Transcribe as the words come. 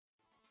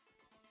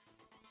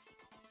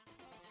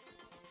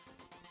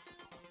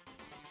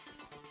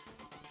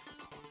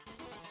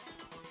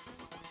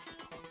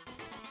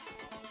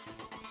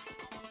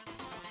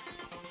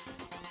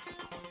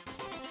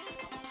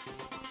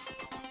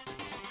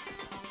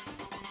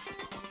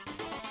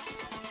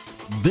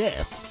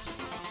This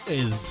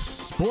is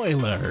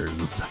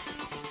Spoilers.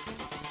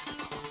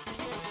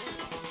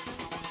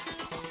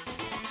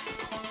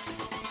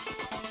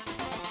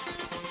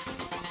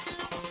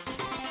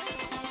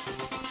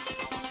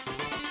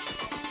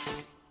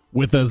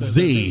 With a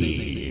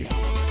Z.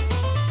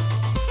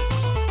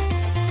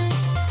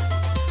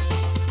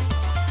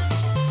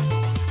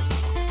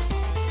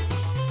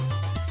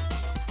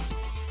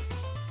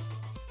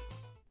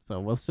 So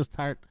let's just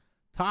start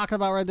talking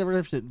about Red Dead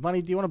Redemption.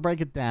 Bunny, do you want to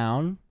break it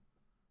down?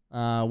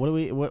 What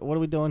are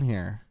we doing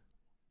here?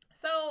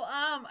 So,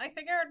 I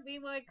figured we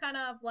would kind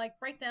of like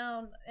break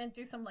down and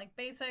do some like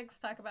basics,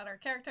 talk about our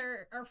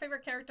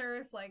favorite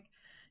characters, like,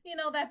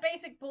 that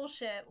basic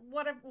bullshit.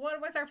 What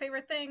was our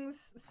favorite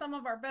things? Some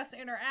of our best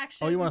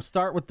interactions. Oh, you want to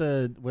start with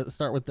the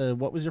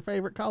what was your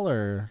favorite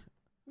color?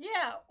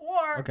 Yeah,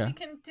 or Okay. we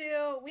can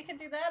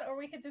do that, or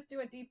we could just do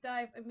a deep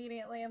dive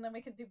immediately, and then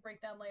we could do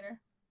breakdown later.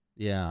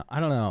 Yeah, I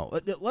don't know.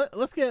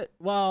 Let's get.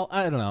 Well,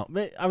 I don't know.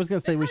 I was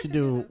gonna say we should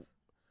do.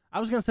 I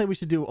was gonna say we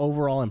should do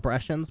overall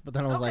impressions, but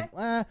then I was like,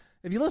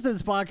 if you listen to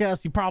this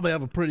podcast, you probably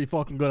have a pretty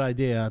fucking good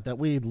idea that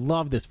we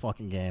love this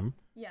fucking game.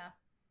 Yeah.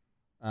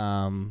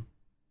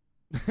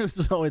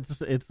 So it's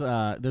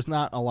there's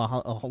not a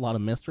whole lot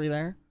of mystery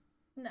there.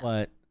 No.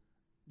 But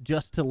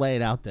just to lay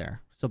it out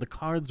there, so the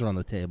cards are on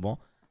the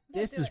table.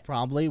 Yeah, this is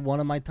probably one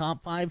of my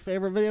top 5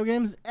 favorite video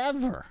games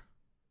ever.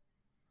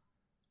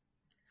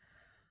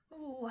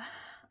 Ooh,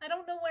 I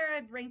don't know where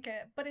I'd rank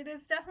it, but it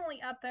is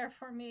definitely up there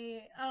for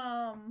me.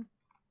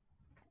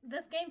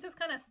 This game just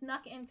kind of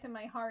snuck into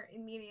my heart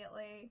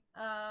immediately.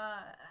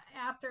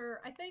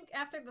 After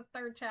the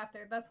third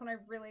chapter, that's when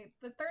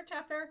the third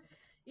chapter,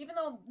 even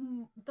though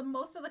the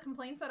most of the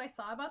complaints that I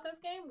saw about this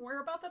game were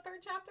about the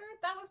third chapter,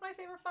 that was my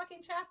favorite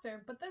fucking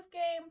chapter. But this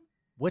game,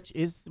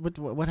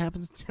 what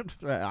happens?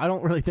 I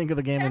don't really think of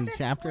the game in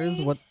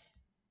chapters. What?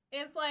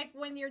 It's like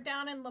when you're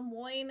down in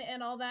Lemoyne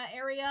and all that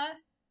area.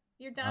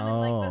 You're down in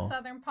like the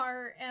southern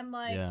part, and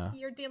like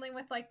you're dealing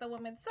with like the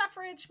women's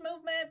suffrage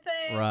movement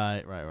thing.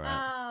 Right.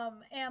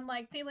 And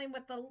like dealing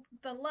with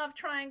the love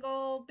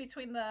triangle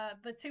between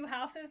the two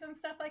houses and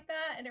stuff like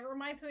that. And it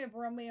reminds me of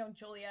Romeo and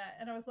Juliet.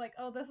 And I was like,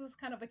 oh, this is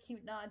kind of a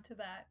cute nod to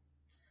that.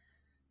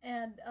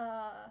 And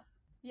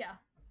yeah.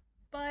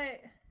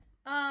 But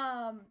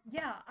I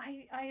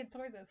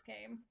adore this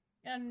game.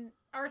 And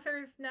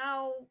Arthur's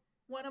now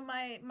one of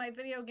my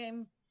video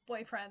game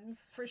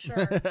boyfriends for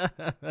sure.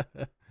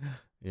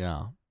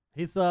 Yeah.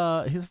 He's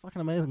a fucking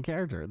amazing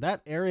character.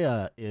 That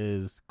area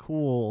is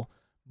cool,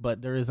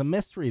 but there is a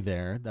mystery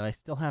there that I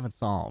still haven't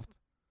solved.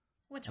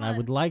 Which one? I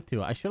would like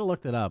to. I should have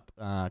looked it up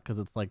because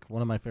it's like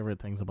one of my favorite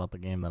things about the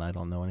game that I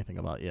don't know anything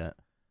about yet.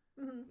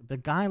 Mm-hmm. The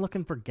guy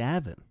looking for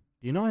Gavin.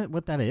 Do you know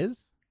what that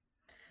is?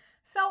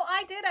 So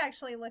I did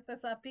actually look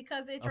this up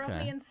because it drove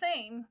me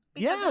insane.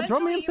 Yeah, it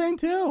drove me insane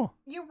too.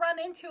 You run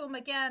into him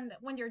again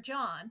when you're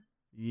John.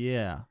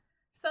 Yeah.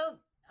 So,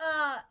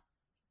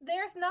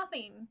 there's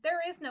nothing. There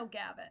is no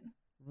Gavin.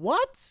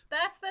 What?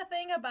 That's the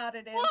thing about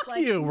it. Fuck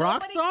like, you,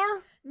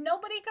 Rockstar.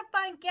 Nobody could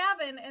find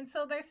Gavin, and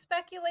so they're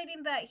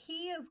speculating that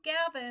he is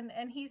Gavin,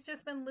 and he's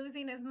just been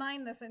losing his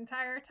mind this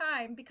entire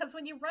time. Because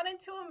when you run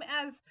into him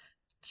as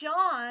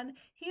John,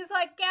 he's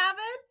like,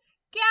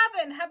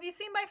 Gavin, have you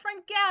seen my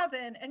friend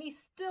Gavin? And he's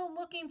still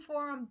looking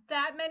for him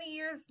that many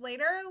years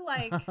later.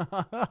 Like,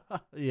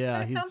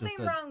 yeah, there's something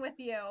wrong with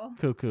you.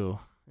 Cuckoo.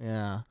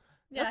 Yeah.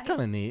 That's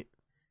kind of neat.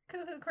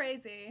 Cuckoo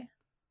crazy.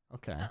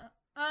 Okay.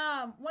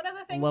 One of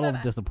the things a little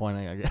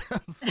disappointing, I guess.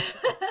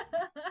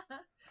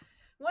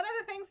 One of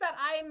the things that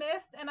I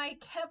missed, and I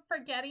kept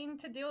forgetting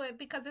to do it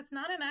because it's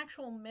not an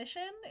actual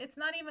mission. It's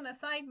not even a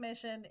side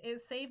mission.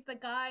 Is save the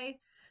guy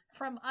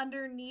from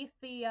underneath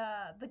the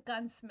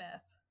gunsmith.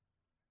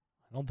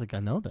 I don't think I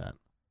know that.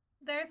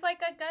 There's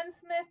like a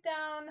gunsmith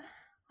down.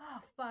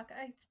 Oh fuck!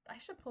 I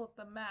should pull up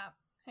the map.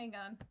 Hang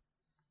on.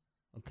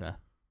 Okay.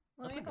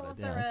 Let me pull up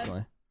idea, the red.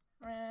 Actually.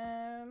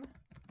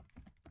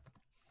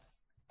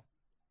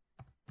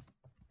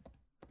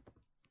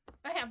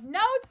 I have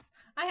notes.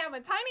 I have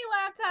a tiny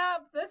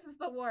laptop. This is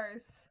the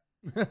worst.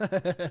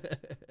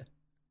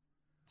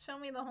 Show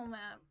me the whole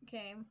map,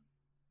 game.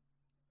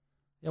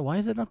 Yeah, why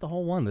is it not the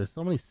whole one? There's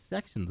so many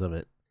sections of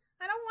it.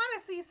 I don't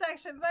want to see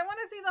sections. I want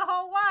to see the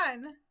whole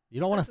one. You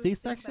don't want to see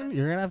section?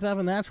 You're gonna have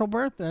a natural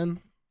birth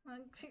then.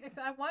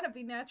 I want to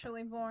be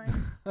naturally born.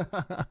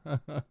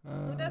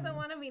 Who doesn't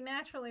want to be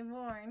naturally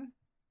born?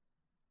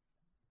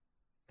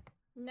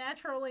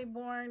 Naturally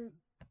born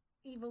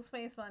evil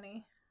space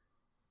bunny.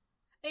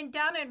 And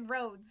down in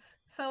Rhodes.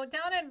 So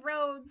down in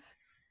Rhodes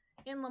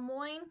in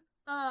Lemoyne,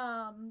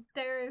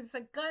 there's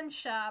a gun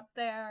shop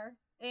there,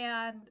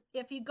 and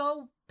if you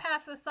go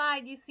past the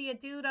side, you see a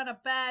dude on a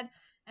bed,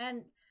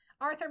 and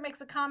Arthur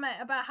makes a comment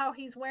about how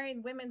he's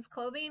wearing women's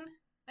clothing,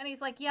 and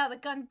he's like, yeah, the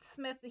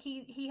gunsmith,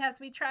 he has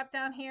me trapped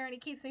down here, and he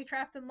keeps me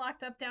trapped and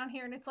locked up down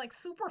here, and it's like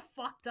super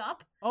fucked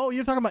up. Oh,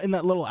 you're talking about in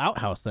that little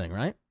outhouse thing,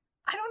 right?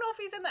 I don't know if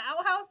he's in the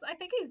outhouse. I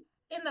think he's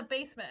in the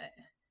basement.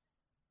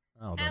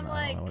 Oh, then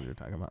I don't know what you're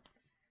talking about.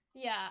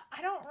 Yeah,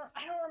 I don't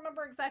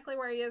remember exactly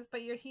where he is,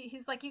 but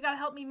he's like, you gotta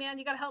help me, man.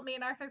 You gotta help me.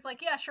 And Arthur's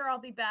like, yeah, sure, I'll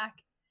be back.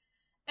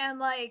 And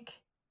like,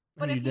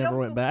 but And you if you never don't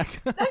went go,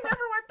 back. I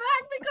never went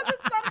back because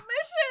it's not a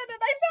mission,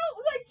 and I felt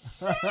like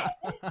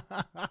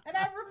shit. And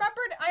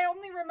I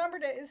only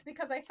remembered it is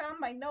because I found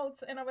my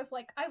notes, and I was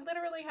like, I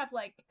literally have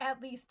like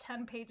at least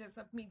 10 pages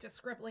of me just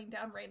scribbling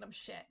down random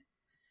shit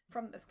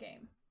from this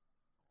game.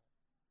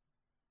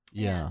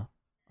 Yeah,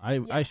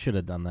 And I yeah, should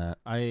have done that.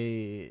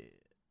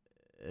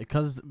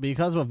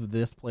 Because of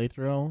this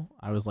playthrough,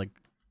 I was like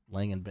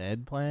laying in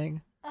bed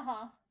playing. uh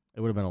huh,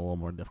 It would have been a little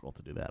more difficult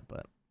to do that,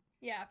 but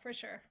yeah, for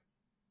sure,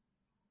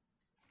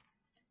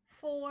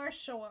 for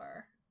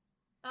sure.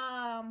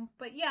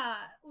 But yeah,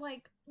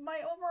 like my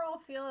overall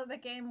feel of the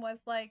game was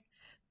like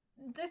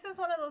this is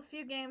one of those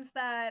few games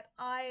that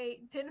I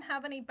didn't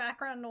have any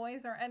background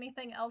noise or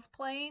anything else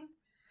playing.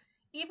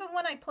 Even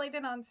when I played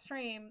it on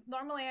stream,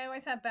 normally I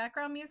always have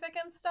background music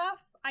and stuff.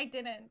 I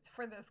didn't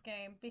for this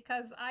game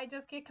because I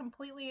just get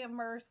completely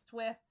immersed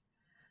with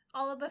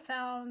all of the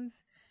sounds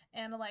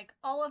and like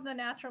all of the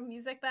natural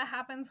music that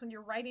happens when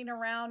you're riding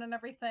around and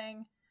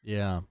everything.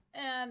 yeah.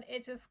 And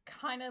it just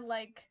kind of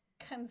like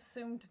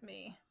consumed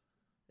me.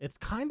 It's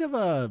kind of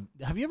a.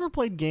 Have you ever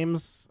played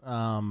games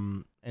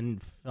and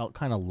felt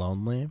kind of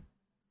lonely?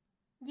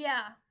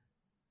 Yeah.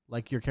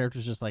 Like your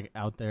character's just like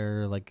out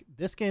there. Like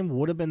this game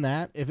would have been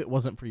that if it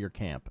wasn't for your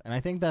camp. And I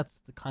think that's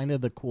the kind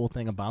of the cool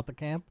thing about the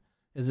camp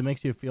is it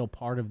makes you feel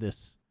part of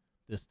this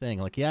thing.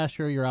 Like yeah,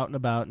 sure you're out and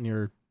about and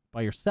you're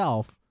by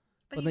yourself,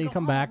 but then you go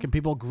come back home. and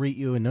people greet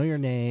you and know your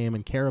name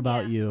and care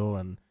about Yeah. you.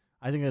 And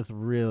I think that's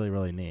really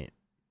really neat.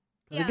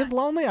 Because Yeah. it gets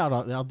lonely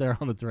out there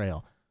on the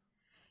trail.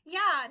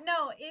 Yeah,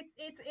 no,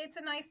 it's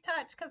a nice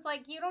touch because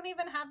like you don't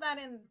even have that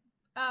in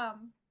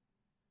um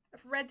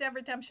Red Dead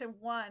Redemption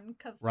 1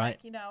 because Right.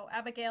 like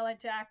Abigail and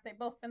Jack they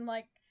both been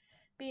like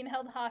being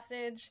held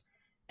hostage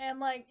and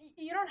like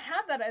you don't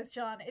have that as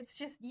John. It's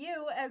just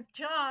you as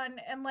John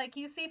and like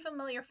you see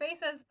familiar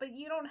faces but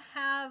you don't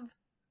have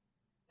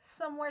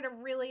somewhere to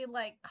really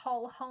like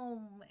call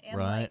home and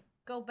Right. like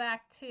go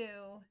back to.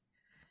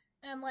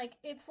 And like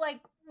it's like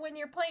when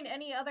you're playing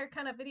any other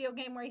kind of video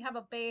game where you have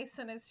a base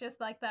and it's just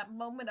like that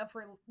moment of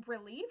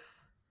relief.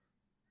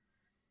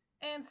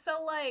 And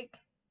so like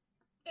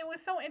it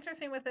was so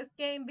interesting with this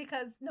game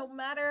because no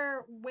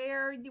matter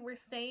where you were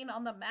staying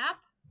on the map,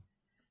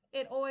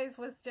 it always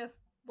was just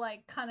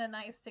like kind of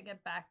nice to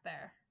get back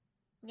there.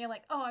 And you're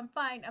like, "Oh, I'm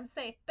fine. I'm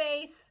safe.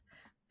 Base.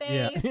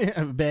 Yeah.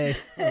 Base."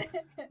 Yeah.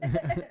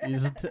 Base. You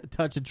just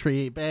touch a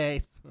tree.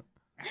 Base.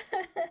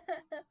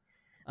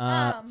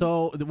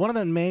 So one of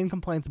the main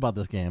complaints about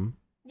this game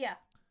yeah.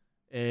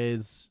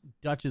 is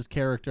Dutch's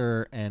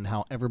character and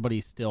how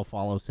everybody still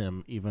follows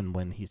him even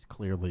when he's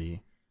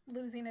clearly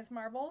Losing his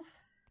marbles.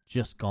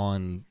 just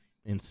gone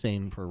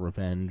insane for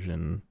revenge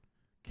and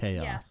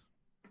chaos. Yeah.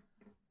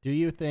 Do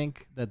you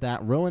think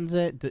that ruins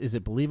it? Is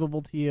it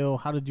believable to you?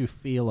 How did you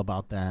feel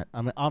about that?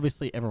 I mean,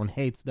 obviously everyone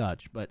hates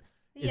Dutch, but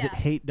is it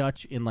hate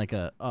Dutch in like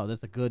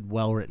that's a good,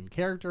 well-written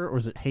character, or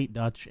is it hate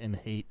Dutch and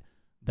hate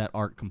that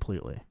art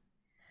completely?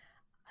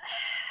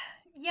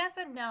 Yes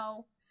and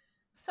no.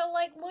 So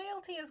like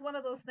loyalty is one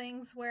of those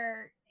things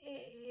where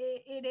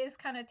it is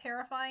kind of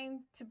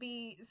terrifying to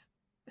be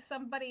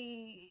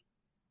somebody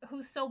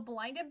who's so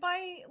blinded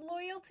by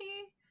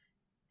loyalty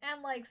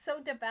and like so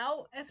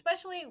devout,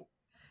 especially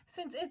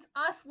since it's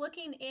us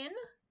looking in.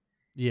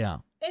 Yeah.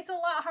 It's a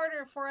lot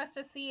harder for us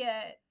to see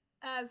it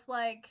as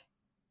like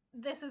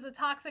this is a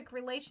toxic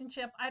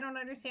relationship. I don't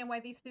understand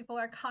why these people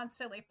are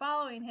constantly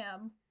following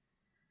him.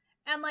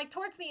 And like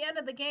towards the end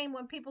of the game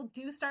when people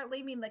do start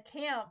leaving the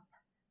camp,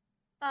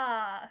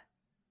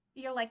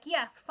 you're like,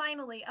 yes,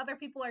 finally, other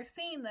people are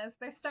seeing this.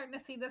 They're starting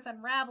to see this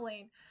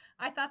unraveling.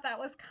 I thought that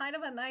was kind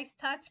of a nice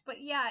touch,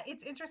 but yeah,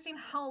 it's interesting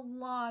how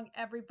long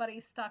everybody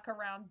stuck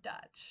around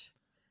Dutch.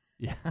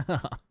 Yeah.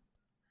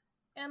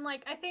 And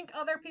like, I think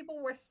other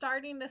people were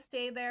starting to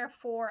stay there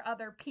for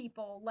other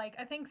people. Like,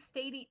 I think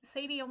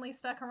Sadie only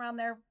stuck around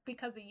there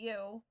because of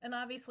you, and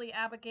obviously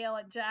Abigail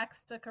and Jack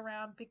stuck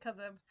around because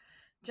of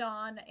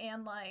John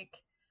and like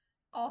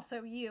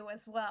also you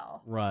as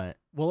well. Right.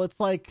 Well, it's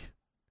like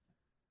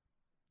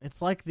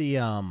the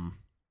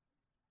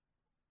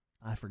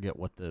I forget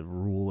what the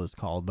rule is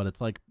called, but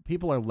it's like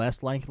people are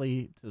less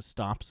likely to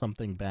stop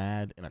something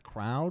bad in a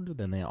crowd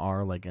than they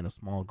are like in a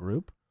small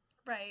group.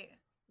 Right.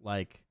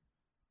 Like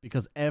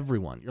because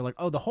everyone, you're like,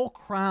 "Oh, the whole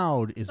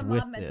crowd is The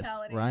with mob this."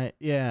 mentality. Right?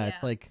 Yeah,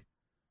 it's Yeah. like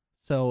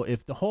so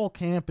if the whole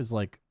camp is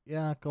like,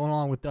 "Yeah, going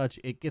along with Dutch,"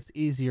 it gets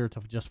easier to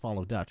just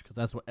follow Dutch because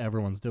that's what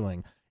everyone's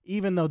doing,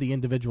 even though the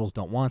individuals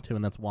don't want to,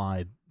 and that's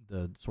why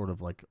the sort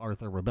of like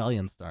Arthur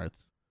rebellion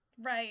starts.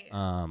 Right.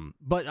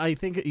 But I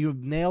think you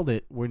nailed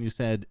it when you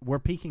said we're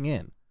peeking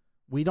in.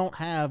 We don't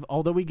have,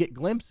 although we get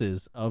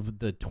glimpses of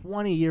the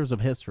 20 years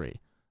of history,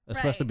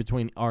 especially Right.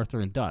 between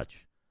Arthur and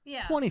Dutch.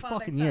 Yeah. 20 father,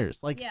 fucking son. years.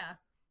 Like, yeah.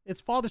 it's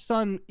father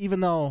son, even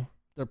though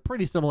they're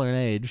pretty similar in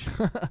age.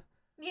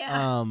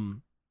 Yeah.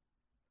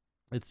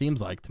 It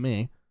seems like to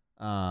me.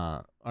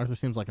 Arthur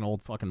seems like an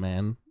old fucking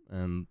man,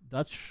 And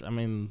Dutch, I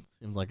mean,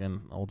 seems like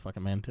an old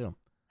fucking man too.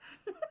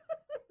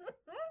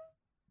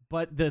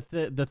 But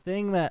the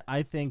thing that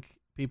I think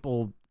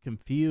people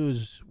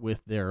confuse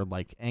with their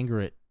like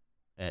anger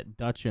at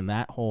Dutch and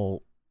that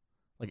whole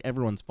like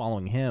everyone's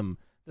following him.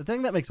 The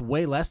thing that makes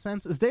way less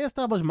sense is they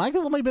established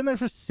Micah's only been there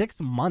for 6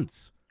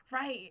 months.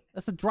 Right.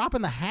 That's a drop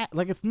in the hat.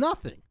 Like it's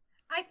nothing.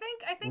 I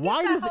think.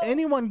 Why does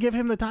anyone give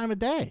him the time of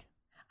day?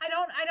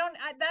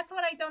 That's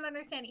what I don't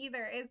understand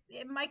either.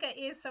 Micah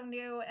is so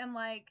new, and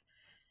like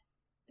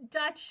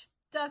Dutch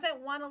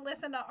doesn't want to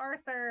listen to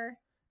Arthur.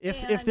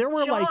 If there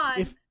were John,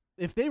 like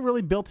if they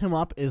really built him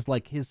up as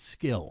like his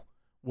skill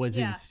was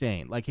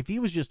insane. Like if he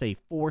was just a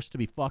force to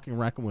be fucking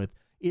reckoned with,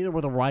 either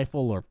with a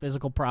rifle or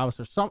physical prowess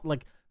or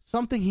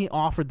something he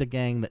offered the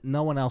gang that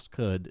no one else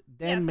could,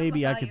 then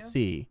maybe I could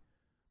see.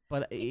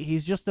 But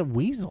he's just a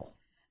weasel.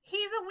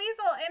 He's a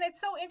weasel, and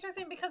it's so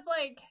interesting because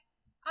like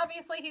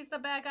obviously he's the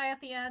bad guy at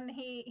the end.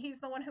 He's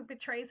the one who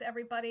betrays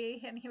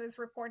everybody, and he was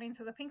reporting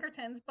to the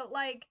Pinkertons. But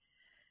like,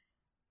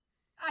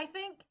 I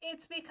think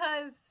it's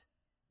because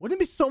wouldn't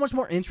it be so much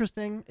more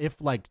interesting if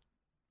like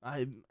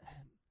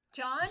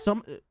John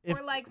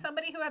or like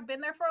somebody who had been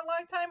there for a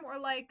long time, or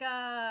like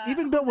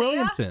even Bill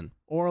Williamson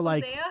or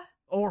like Hosea?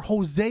 Or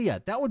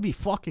Hosea? That would be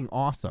fucking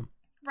awesome.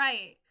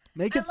 Right.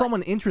 Make it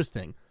someone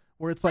interesting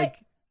where it's like.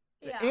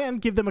 Yeah.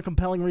 And give them a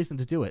compelling reason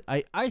to do it.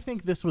 I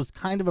think this was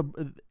kind of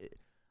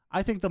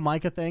I think the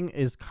Micah thing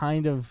is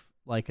kind of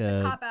like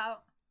a cop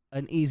out,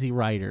 an easy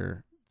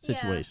writer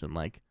situation.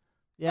 Like,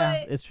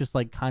 it's just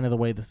like kind of the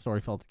way the story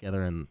fell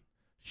together, and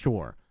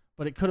sure,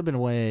 but it could have been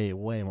way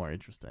more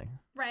interesting.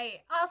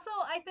 Right. Also,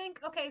 I think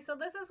so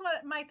this is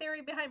what my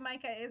theory behind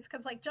Micah is,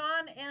 because like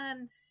John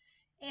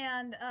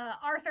and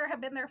Arthur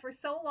have been there for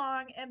so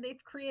long, and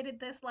they've created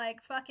this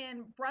like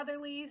fucking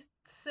brotherly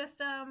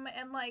system,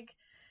 and like.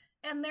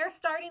 And they're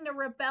starting to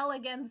rebel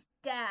against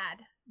Dad,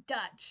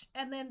 Dutch.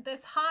 And then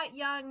this hot,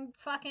 young,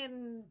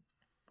 fucking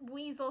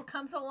weasel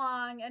comes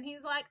along, and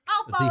he's like,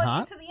 I'll follow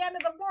you to the end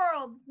of the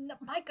world. No,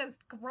 Micah's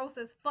gross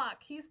as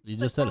fuck. You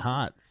just said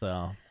hot,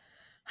 so...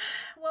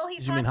 Well,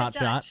 he's hot to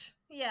Dutch. Shot?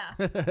 Yeah.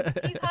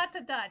 He's hot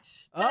to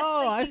Dutch.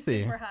 I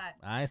see. Super hot.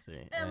 I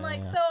see. And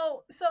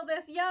so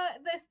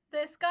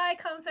this guy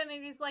comes in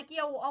and he's like,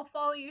 yo, I'll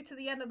follow you to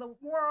the end of the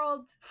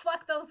world.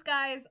 Fuck those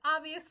guys.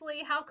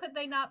 Obviously, how could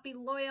they not be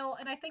loyal?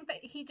 And I think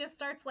that he just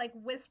starts like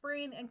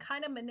whispering and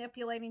kind of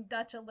manipulating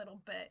Dutch a little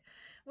bit,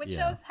 which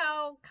shows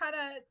how kind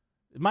of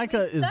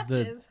Micah is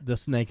the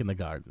snake in the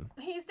garden.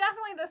 He's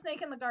definitely the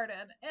snake in the garden.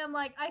 And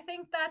like I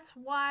think that's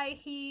why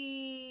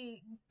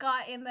he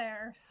got in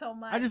there so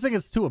much. I just think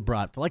it's too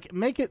abrupt. Like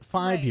make it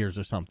 5 years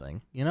or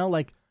something. You know,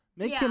 like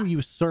make him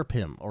usurp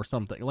him or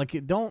something.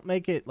 Like don't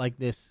make it like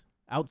this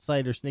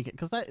outsider sneaking,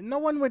 because no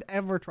one would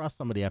ever trust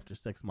somebody after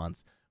 6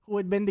 months who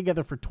had been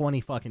together for 20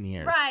 fucking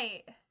years.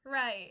 Right.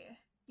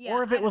 Yeah.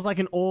 Or if it was like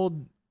an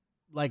old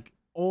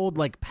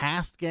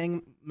past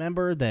gang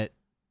member that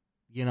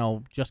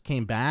just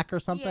came back or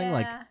something.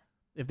 Like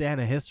if they had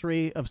a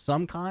history of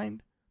some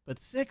kind. But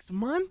 6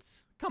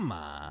 months? Come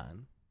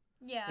on.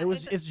 Yeah.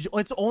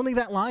 It's only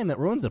that line that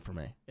ruins it for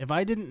me. If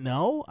I didn't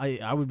know,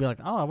 I would be like,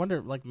 oh, I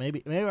wonder, like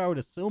maybe I would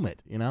assume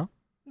it,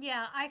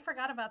 Yeah, I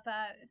forgot about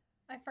that.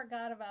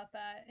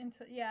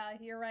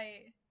 You're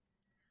right.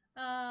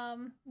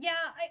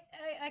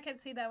 I can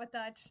see that with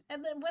Dutch.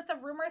 And then with the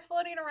rumors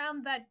floating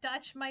around that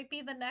Dutch might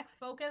be the next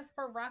focus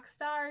for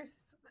Rockstar's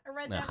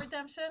Red Dead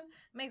Redemption,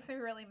 makes me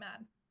really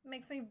mad.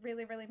 Makes me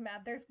really, really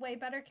mad. There's way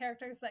better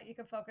characters that you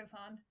could focus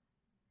on.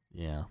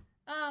 Yeah.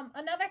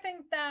 Another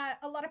thing that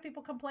a lot of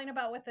people complain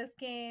about with this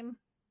game,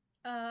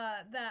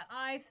 that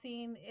I've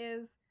seen,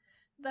 is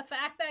the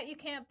fact that you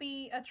can't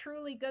be a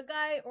truly good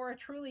guy or a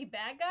truly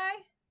bad guy.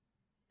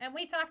 And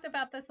we talked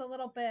about this a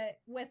little bit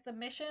with the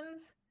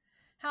missions.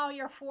 How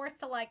you're forced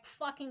to like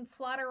fucking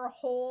slaughter a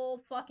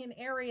whole fucking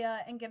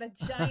area and get a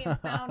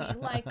giant bounty.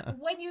 Like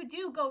when you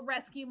do go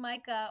rescue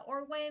Micah,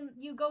 or when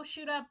you go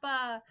shoot up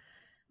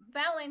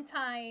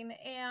Valentine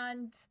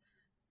and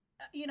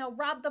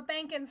rob the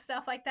bank and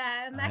stuff like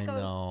that, and that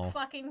goes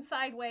fucking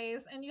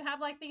sideways, and you have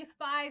like these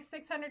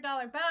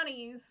 $500-$600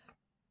 bounties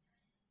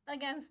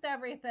against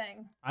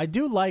everything. I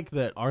do like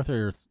that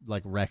Arthur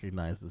like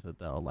recognizes it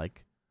though.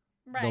 Like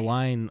the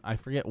line, I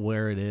forget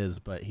where it is,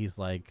 but he's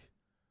like,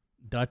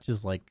 Dutch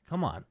is like,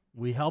 come on,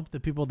 we help the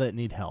people that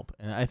need help.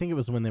 And I think it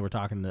was when they were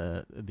talking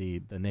to the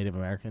Native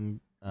American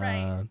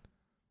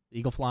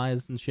eagle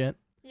flies and shit.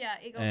 Yeah,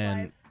 eagle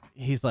and flies.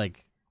 He's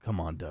like, come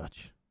on,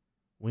 Dutch,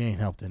 we ain't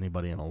helped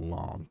anybody in a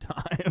long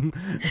time.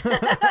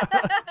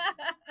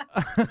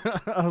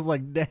 I was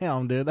like,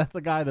 damn, dude, that's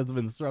a guy that's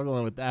been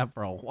struggling with that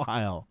for a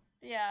while.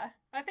 Yeah,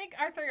 I think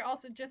Arthur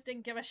also just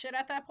didn't give a shit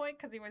at that point,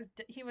 because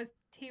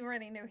he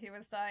already knew he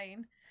was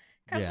dying.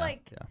 Because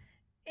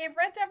in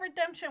Red Dead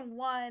Redemption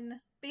 1,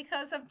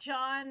 because of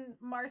John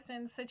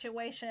Marston's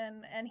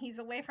situation and he's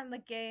away from the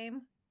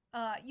game,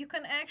 you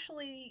can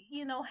actually,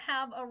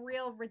 have a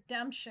real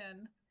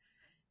redemption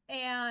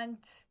and,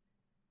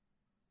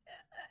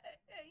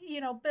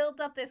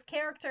 build up this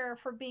character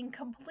for being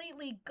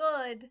completely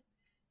good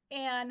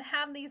and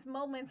have these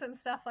moments and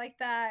stuff like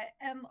that,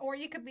 and or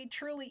you could be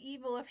truly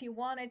evil if you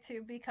wanted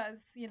to, because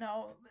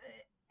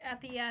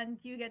at the end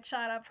you get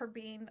shot up for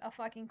being a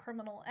fucking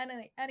criminal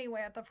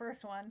anyway at the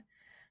first one.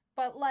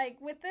 But like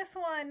with this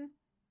one,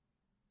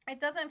 it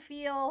doesn't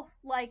feel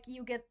like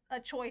you get a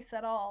choice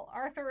at all.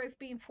 Arthur is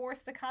being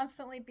forced to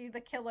constantly be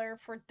the killer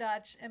for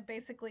Dutch and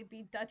basically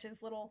be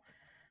Dutch's little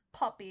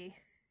puppy.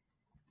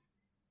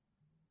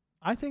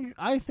 I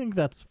think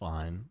that's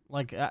fine.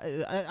 Like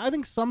I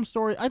think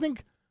I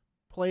think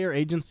player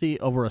agency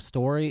over a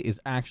story is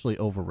actually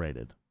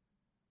overrated.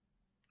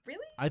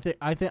 Really? I think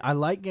I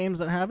like games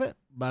that have it,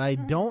 but I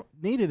don't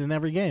need it in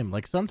every game.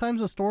 Like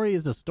sometimes a story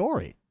is a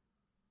story.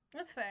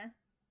 That's fair.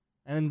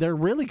 And they're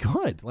really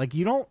good. Like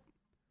you don't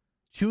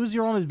choose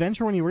your own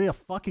adventure when you read a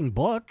fucking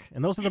book,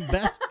 and those are the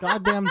best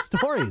goddamn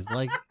stories.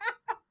 Like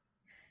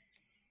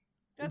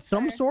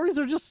some stories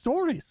are just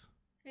stories.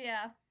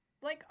 Yeah.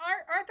 Like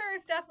Arthur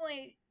is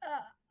definitely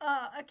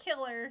a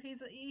killer. He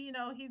is a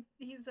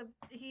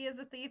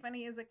thief and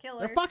he is a killer.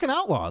 They're fucking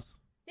outlaws.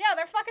 Yeah,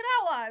 they're fucking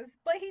outlaws.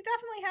 But he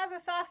definitely has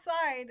a soft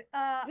side,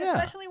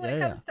 especially when it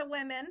comes to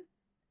women.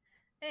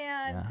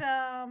 And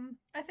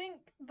I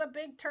think the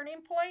big turning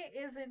point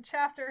is in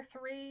chapter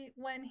 3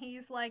 when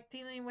he's like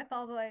dealing with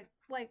all the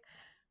like.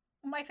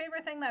 My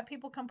favorite thing that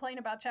people complain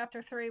about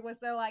chapter 3 was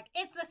they're like,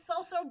 it's the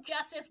social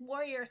justice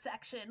warrior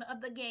section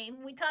of the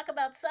game. We talk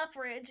about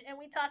suffrage and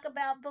we talk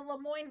about the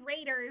Lemoyne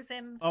Raiders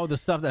and the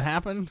stuff that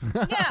happened.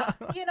 Yeah,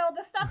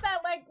 the stuff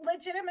that like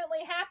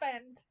legitimately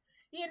happened.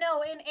 In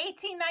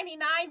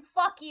 1899.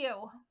 Fuck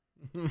you.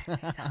 It made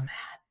me so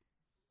mad.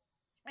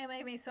 It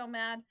made me so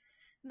mad.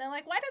 And they're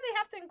like, why do they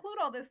have to include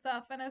all this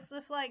stuff? And it's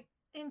just like,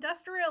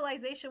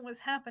 industrialization was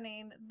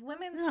happening,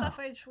 women's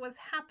suffrage was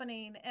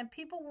happening, and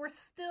people were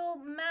still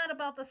mad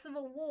about the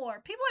Civil War.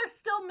 People are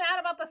still mad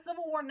about the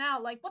Civil War now.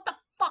 Like, what the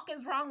fuck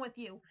is wrong with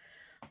you?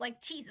 Like,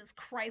 Jesus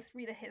Christ,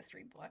 read a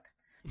history book.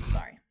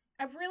 Sorry.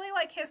 I really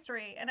like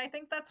history, and I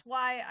think that's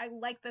why I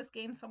like this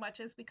game so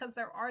much, is because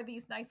there are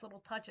these nice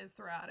little touches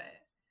throughout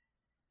it.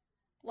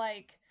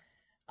 Like,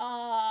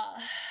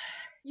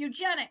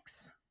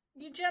 eugenics.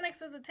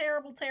 Eugenics is a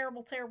terrible,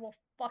 terrible, terrible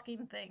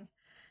fucking thing.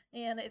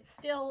 And it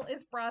still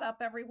is brought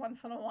up every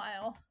once in a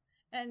while.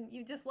 And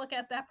you just look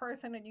at that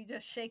person and you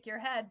just shake your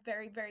head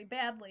very, very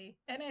badly.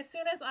 And as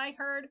soon as I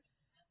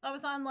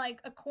was on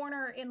like a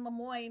corner in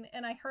Lemoyne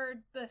and I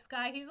heard this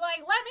guy, he's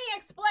like, let me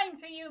explain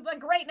to you the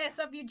greatness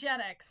of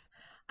eugenics.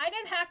 I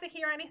didn't have to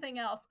hear anything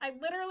else. I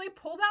literally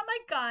pulled out my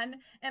gun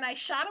and I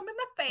shot him in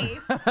the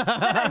face and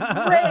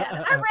I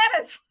ran. I ran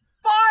as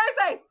far as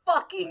I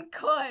fucking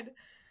could.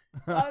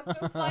 I was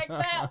just like,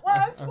 that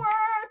was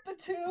worth the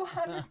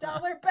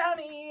 $200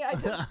 bounty I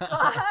just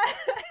got.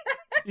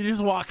 You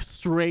just walk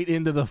straight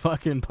into the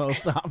fucking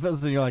post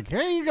office and you're like,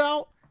 here you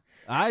go.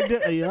 I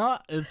did,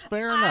 it's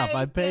fair enough.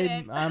 I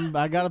paid,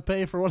 I got to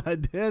pay for what I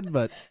did,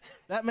 but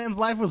that man's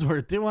life was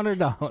worth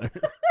 $200.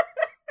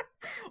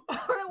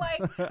 or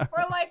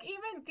like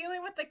even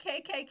dealing with the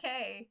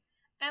KKK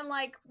and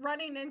like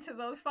running into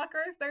those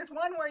fuckers. There's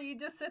one where you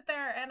just sit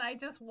there and I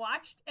just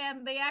watched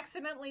and they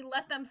accidentally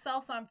let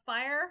themselves on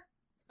fire.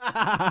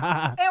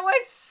 It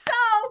was so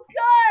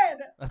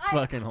good. That's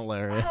fucking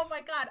hilarious. Oh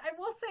my god. I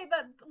will say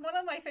that one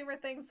of my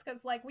favorite things,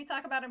 because like we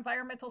talk about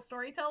environmental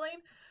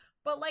storytelling,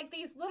 but like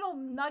these little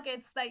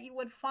nuggets that you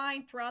would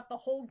find throughout the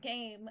whole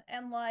game,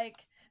 and like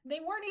they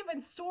weren't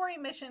even story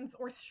missions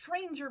or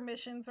stranger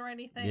missions or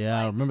anything.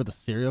 Yeah, remember the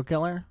serial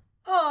killer?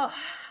 Oh,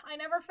 I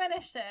never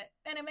finished it,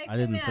 and it makes me mad.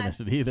 I didn't finish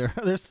it either.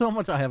 There's so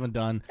much I haven't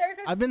done.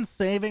 I've been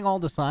saving all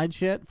the side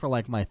shit for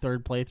like my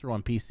third playthrough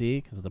on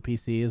PC, because the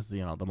PC is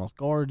the most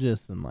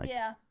gorgeous and like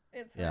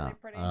it's really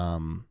pretty.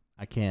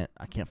 I can't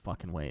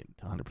fucking wait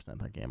to 100%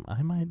 that game.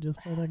 I might just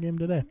play that game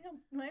today.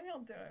 Maybe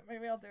I'll do it.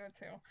 Maybe I'll do it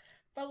too.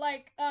 But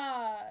like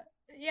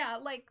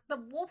like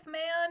the wolf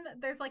man,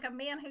 there's like a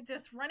man who's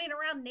just running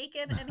around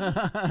naked and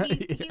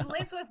he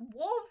lives with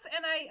wolves,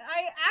 and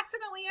I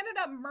accidentally ended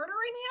up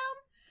murdering him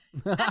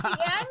at the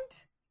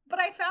end. But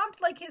I found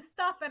like his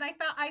stuff, and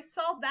I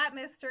solved that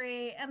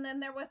mystery. And then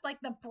there was like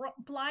the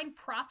blind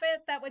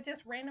prophet that would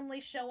just randomly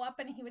show up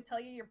and he would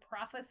tell you your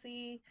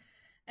prophecy.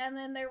 And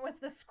then there was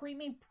the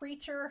screaming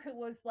preacher who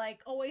was like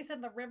always in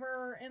the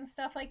river and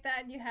stuff like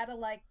that. And you had to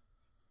like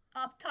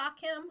up talk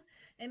him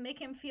and make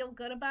him feel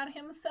good about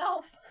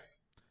himself.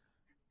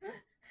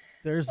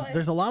 There's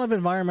a lot of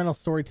environmental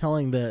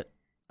storytelling that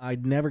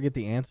I'd never get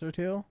the answer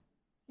to.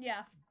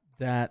 Yeah.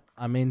 That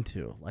I'm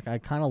into. Like I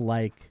kind of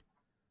like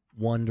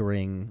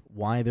wondering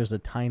why there's a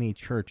tiny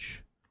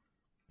church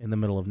in the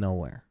middle of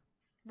nowhere.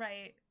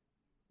 Right.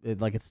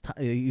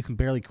 You can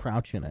barely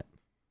crouch in it.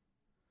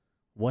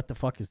 What the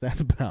fuck is that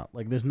about?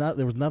 Like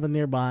there was nothing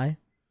nearby.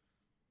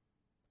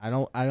 I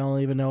don't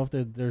even know if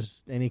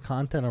there's any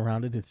content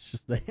around it. It's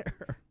just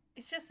there.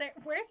 It's just there.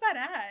 Where's that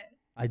at?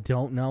 I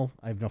don't know.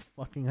 I have no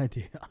fucking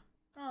idea.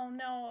 Oh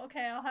no.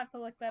 Okay, I'll have to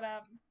look that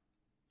up.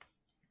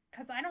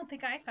 Cuz I don't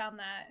think I found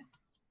that.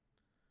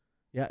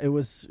 Yeah, it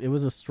was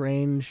a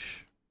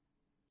strange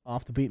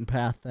off the beaten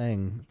path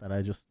thing that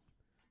I just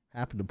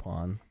happened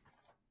upon.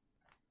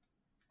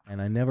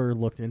 and I never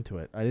looked into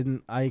it.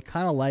 I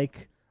kind of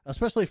like,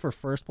 especially for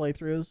first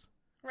playthroughs,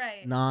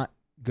 Right. not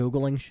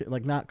Googling shit,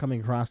 like not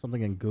coming across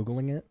something and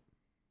Googling it.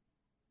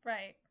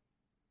 Right.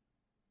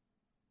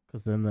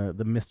 Because then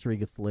the mystery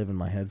gets to live in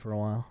my head for a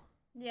while.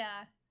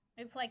 Yeah.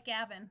 It's like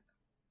Gavin.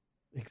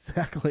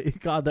 Exactly.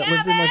 God,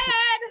 Gavin!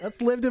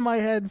 That's lived in my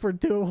head for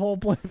 2 whole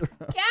playthroughs.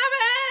 Gavin!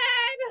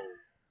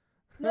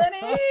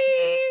 Money!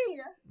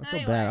 I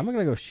feel bad. I'm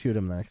gonna go shoot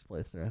him the next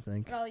playthrough, I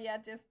think. Oh yeah,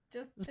 just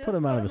put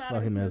him out of his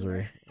fucking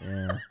misery.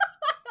 Yeah.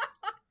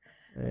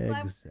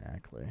 Well,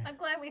 Exactly. I'm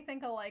glad we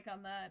think alike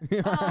on that.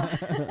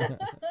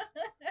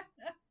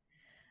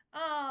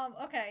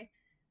 Okay.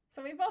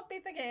 So we both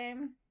beat the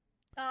game.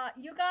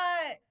 You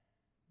got.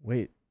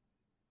 Wait.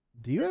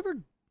 Do you ever?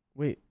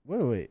 Wait.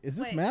 Is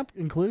this Wait. map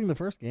including the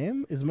first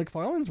game? Is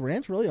McFarlane's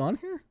Ranch really on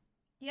here?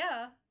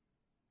 Yeah.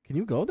 Can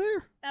you go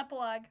there?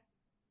 Epilogue.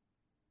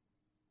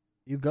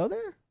 You go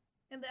there?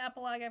 In the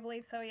epilogue, I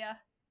believe so. Yeah.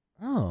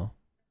 Oh.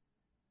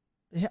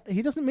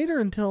 He doesn't meet her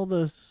until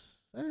the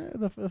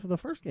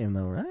first game,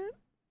 though, right?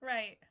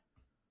 Right.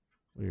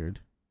 Weird.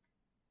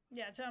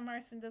 Yeah, John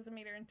Marston doesn't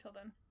meet her until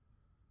then.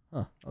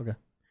 Huh. Okay.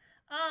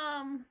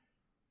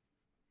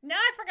 Now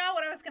I forgot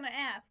what I was gonna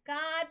ask.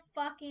 God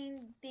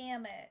fucking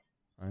damn it.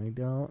 I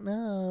don't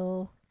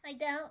know. I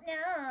don't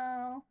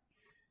know.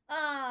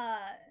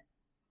 I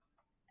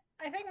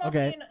think most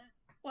Okay. of you know...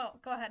 Well,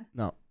 go ahead.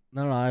 No.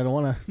 I don't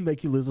want to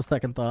make you lose a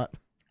second thought.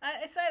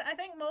 I said I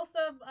think most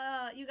of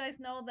you guys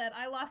know that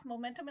I lost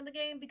momentum in the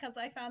game because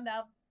I found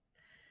out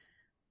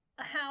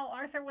how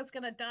Arthur was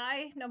gonna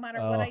die no matter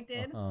what I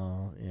did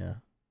Oh, yeah.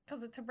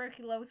 because of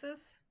tuberculosis,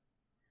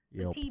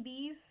 Yep. the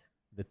TBs.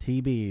 The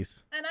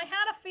TBs. And I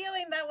had a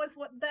feeling that was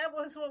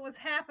what was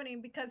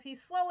happening because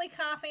he's slowly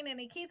coughing and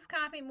he keeps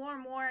coughing more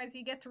and more as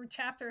you get through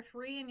chapter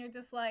 3, and you're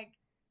just like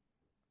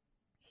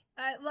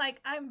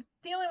I'm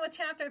dealing with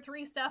chapter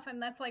 3 stuff,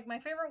 and that's like my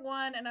favorite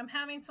one, and I'm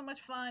having so much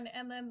fun,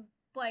 and then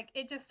like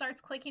it just starts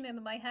clicking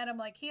into my head. I'm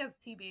like, he has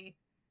TB,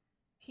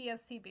 he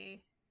has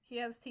TB, he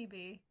has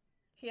TB,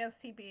 he has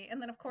TB,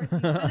 and then of course you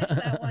finish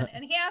that one,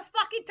 and he has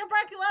fucking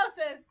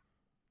tuberculosis.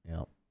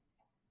 Yep.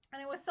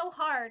 And it was so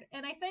hard,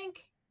 and I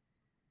think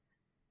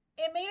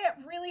it made it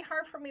really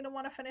hard for me to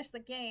want to finish the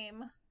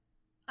game.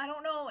 I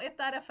don't know if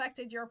that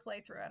affected your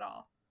playthrough at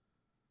all.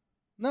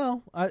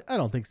 No, I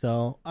don't think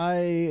so.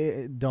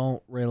 I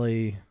don't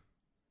really,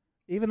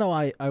 even though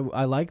I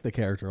like the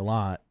character a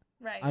lot.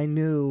 Right. I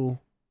knew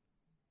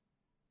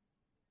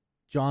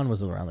John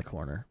was around the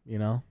corner, you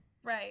know?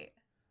 Right.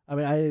 I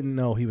mean, I didn't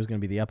know he was going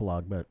to be the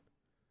epilogue, but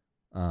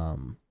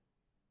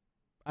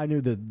I knew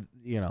that,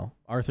 you know,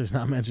 Arthur's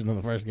not mentioned in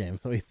the first game,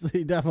 so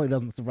he definitely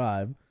doesn't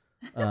survive.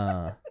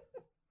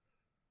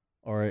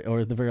 Or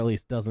at the very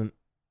least doesn't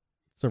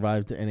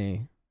survive to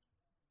any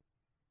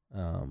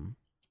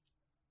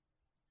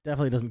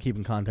definitely doesn't keep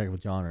in contact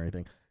with John or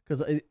anything.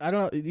 Because I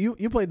don't know,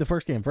 you played the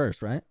first game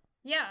first, right?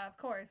 Yeah, of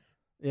course.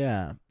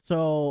 Yeah.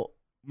 So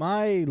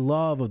my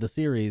love of the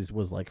series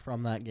was like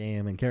from that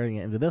game and carrying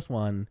it into this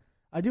one.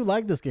 I do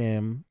like this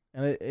game,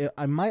 and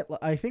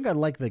I think I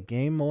like the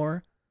game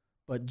more,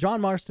 but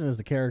John Marston as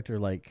a character,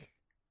 like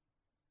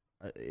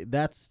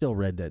that's still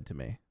Red Dead to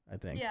me, I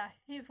think. Yeah,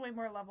 he's way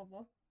more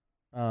lovable.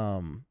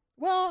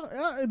 Well,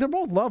 they're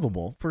both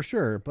lovable for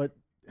sure, but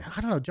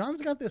I don't know. John's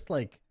got this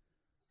like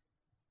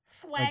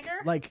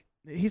swagger. Like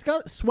he's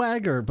got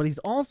swagger, but he's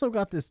also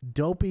got this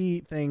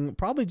dopey thing.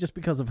 Probably just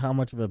because of how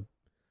much of a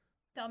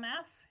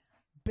dumbass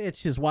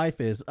bitch his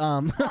wife is.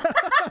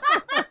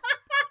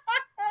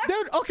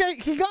 Dude, okay,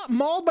 he got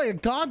mauled by a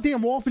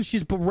goddamn wolf, and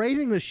she's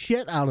berating the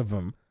shit out of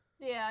him.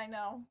 Yeah, I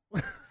know.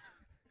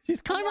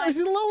 She's a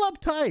little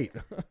uptight.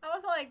 I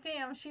was like,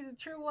 damn, she's a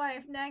true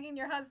wife, nagging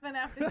your husband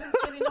after just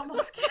getting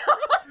almost killed.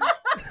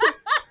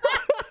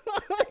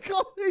 Like,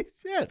 holy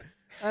shit.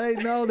 And I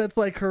know that's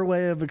like her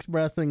way of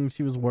expressing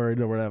she was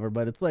worried or whatever,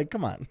 but it's like,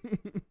 come on.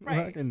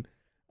 Right.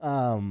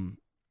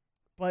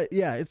 But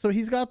yeah, so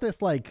he's got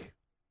this like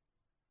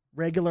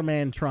regular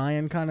man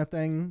trying kind of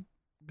thing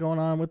going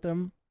on with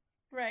him.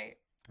 Right.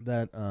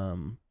 That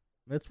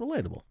that's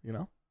relatable, you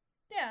know?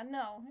 Yeah,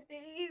 no.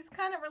 He's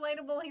kind of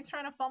relatable. He's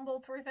trying to fumble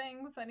through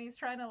things, and he's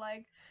trying to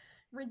like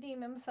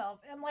redeem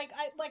himself. And like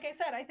I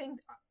said, I think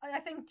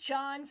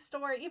John's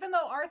story, even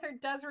though Arthur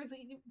does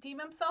redeem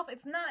himself,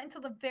 it's not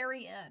until the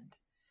very end.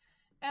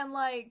 And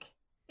like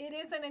it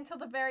isn't until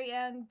the very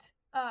end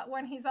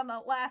when he's on the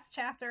last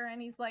chapter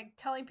and he's like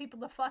telling people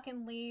to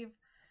fucking leave.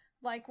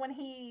 Like when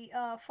he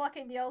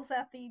fucking yells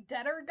at the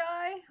debtor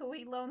guy who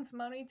he loans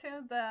money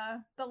to,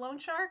 the loan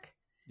shark.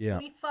 Yeah.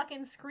 And he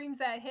fucking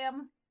screams at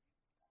him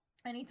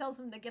and he tells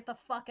him to get the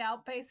fuck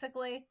out,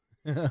 basically,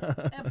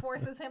 and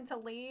forces him to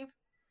leave.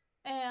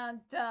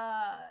 And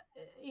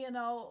you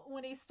know,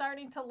 when he's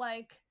starting to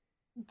like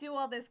do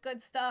all this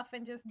good stuff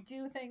and just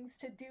do things,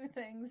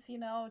 you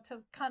know,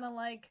 to kind of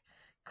like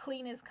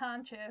clean his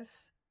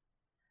conscience.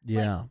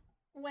 Yeah. Like,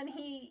 when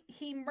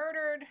he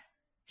murdered,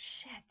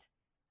 shit,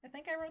 I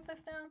think I wrote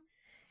this down.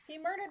 He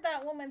murdered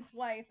that woman's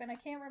wife, and I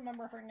can't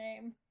remember her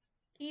name.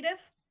 Edith?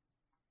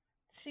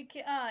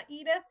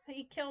 Edith,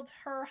 he killed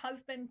her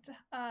husband,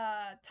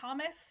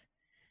 Thomas,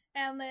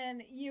 and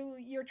then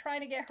you're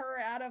trying to get her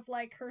out of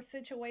like her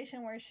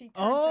situation where she turns to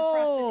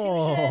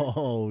prostitution.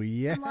 Oh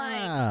yeah, And,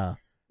 like,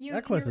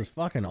 that quest is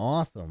fucking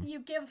awesome. You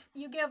give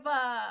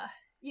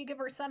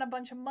her son a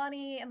bunch of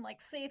money and like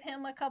save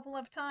him a couple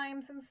of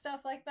times and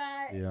stuff like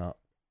that. Yeah.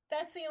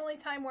 That's the only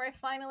time where I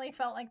finally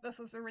felt like this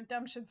was a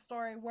redemption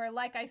story where,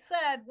 like I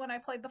said, when I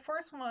played the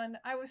first one,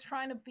 I was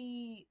trying to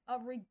be a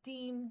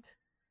redeemed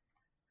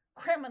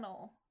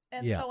criminal.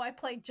 And so I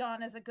played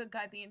John as a good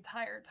guy the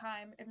entire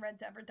time in Red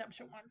Dead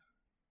Redemption 1.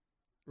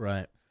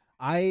 Right.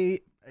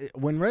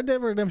 When Red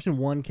Dead Redemption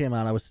 1 came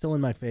out, I was still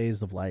in my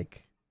phase of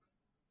like,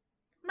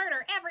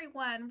 murder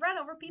everyone, run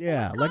over people.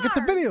 Yeah, like it's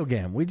a video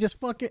game. We just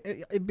fucking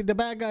the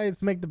bad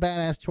guys make the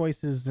badass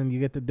choices, and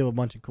you get to do a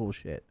bunch of cool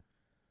shit.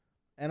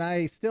 And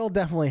I still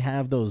definitely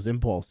have those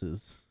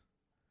impulses,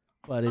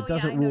 but it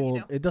doesn't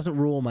rule. It doesn't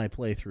rule my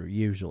playthrough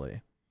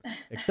usually,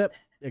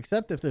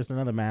 except if there's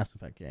another Mass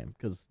Effect game,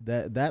 because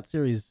that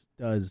series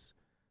does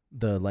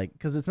the like,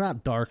 because it's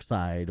not dark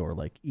side or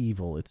like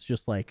evil. It's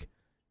just like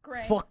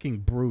fucking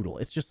brutal.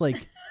 It's just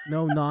like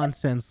no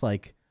nonsense,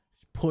 like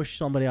push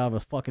somebody out of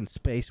a fucking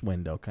space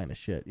window kind of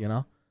shit, you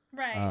know?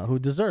 Right. Who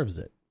deserves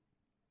it.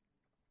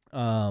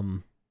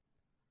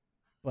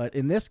 But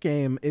in this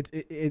game,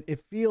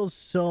 it feels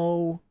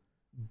so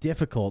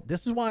difficult.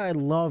 This is why I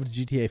loved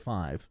GTA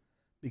 5,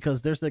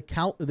 because there's a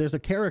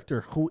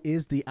character who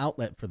is the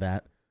outlet for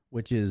that,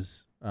 which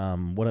is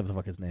whatever the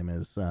fuck his name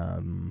is,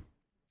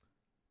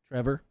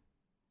 Trevor.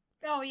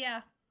 Oh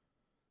yeah.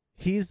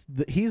 He's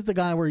the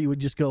guy where you would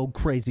just go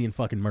crazy and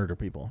fucking murder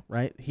people,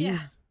 right?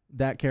 He's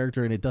that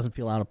character, and it doesn't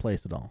feel out of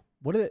place at all.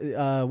 What's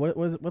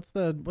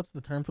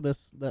the term for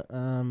this? That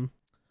I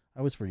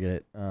always forget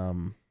it.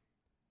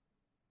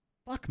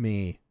 Fuck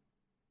me.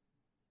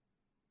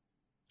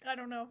 I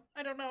don't know.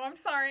 I'm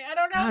sorry. I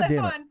don't know this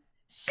one.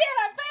 Shit,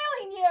 I'm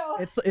failing you.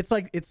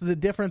 It's the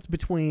difference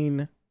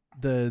between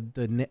the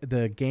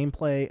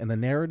gameplay and the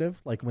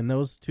narrative. Like when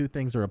those two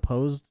things are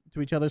opposed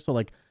to each other. So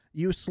like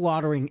you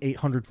slaughtering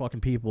 800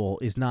 fucking people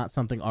is not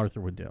something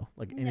Arthur would do.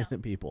 Like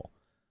innocent people.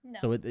 No.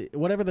 So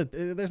whatever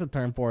there's a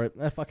term for it.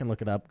 Fucking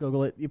look it up.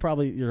 Google it.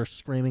 You're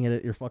screaming it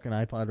at your fucking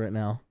iPod right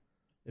now.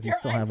 If you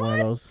still have one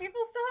of those.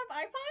 People still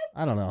have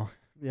iPods? I don't know.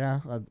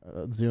 Yeah,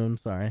 Zune.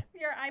 Sorry.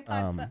 Your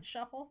iPod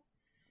Shuffle.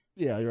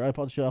 Yeah, your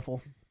iPod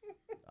Shuffle.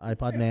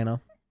 iPod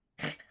Nano.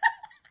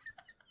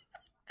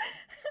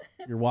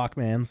 Your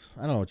Walkmans.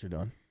 I don't know what you're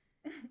doing.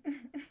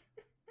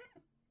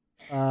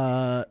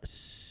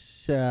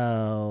 So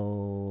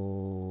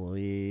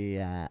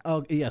yeah.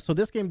 Oh yeah. So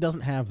this game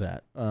doesn't have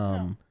that.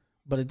 No.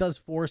 But it does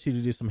force you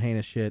to do some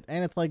heinous shit,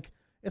 and it's like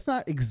it's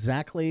not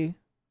exactly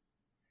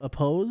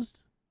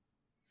opposed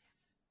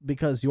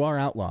because you are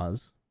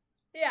outlaws.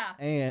 Yeah.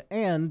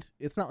 And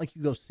it's not like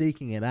you go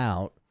seeking it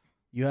out.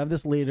 You have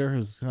this leader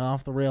who's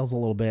off the rails a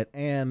little bit,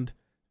 and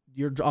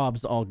your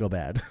jobs all go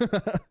bad.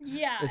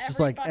 Yeah. It's just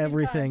like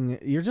everything.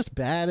 You're just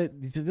bad at.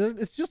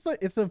 It's just like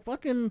it's a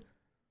fucking.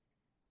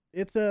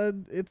 It's a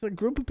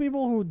group of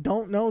people who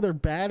don't know they're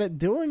bad at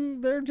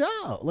doing their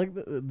job. Like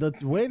the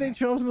way they've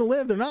chosen to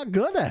live, they're not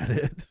good at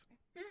it.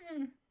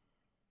 Mm-mm.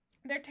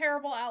 They're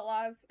terrible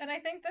outlaws, and I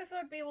think this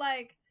would be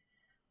like.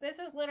 This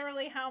is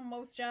literally how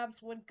most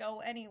jobs would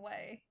go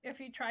anyway. If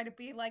you try to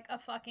be like a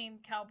fucking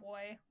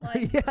cowboy,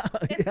 like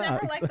it's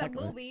never like the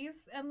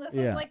movies, and this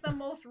is like the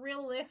most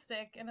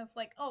realistic. And it's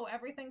like, oh,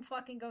 everything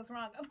fucking goes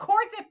wrong. Of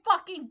course it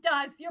fucking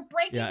does. You're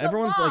breaking the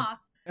law.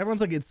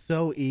 Everyone's like, it's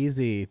so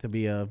easy to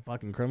be a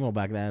fucking criminal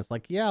back then. It's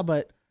like, yeah,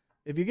 but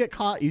if you get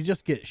caught, you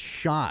just get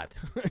shot.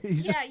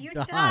 you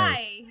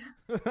die.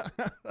 You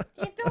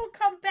don't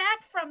come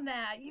back from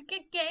that. You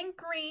get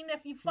gangrene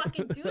if you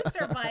fucking do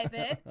survive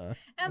it, and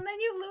then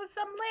you lose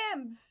some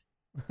limbs.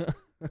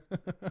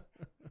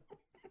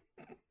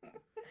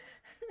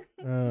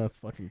 Oh, that's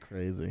fucking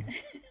crazy.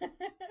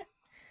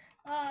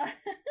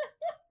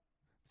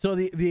 So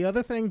the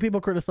other thing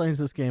people criticize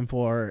this game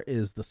for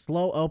is the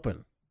slow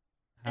open.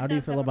 How do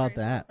you feel about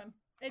that?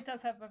 It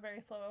does have a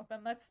very slow open.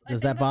 Does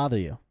that bother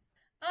you?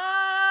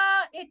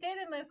 It did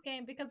in this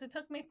game because it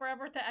took me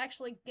forever to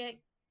actually get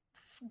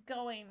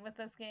going with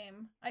this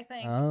game, I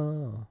think.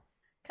 Oh.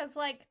 Because,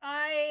 like,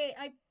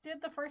 I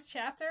did the first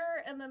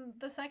chapter, and then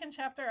the second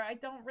chapter I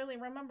don't really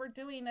remember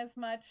doing as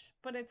much,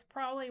 but it's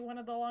probably one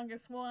of the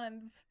longest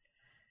ones.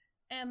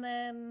 And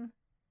then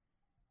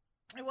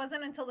it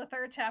wasn't until the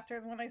third chapter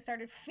when I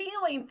started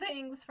feeling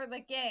things for the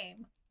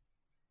game.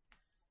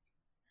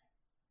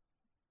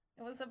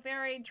 It was a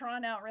very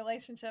drawn-out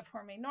relationship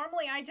for me.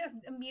 Normally, I just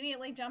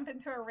immediately jump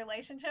into a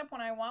relationship when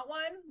I want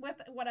one with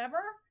whatever.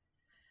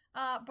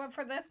 But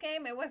for this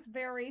game, it was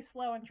very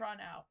slow and drawn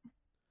out.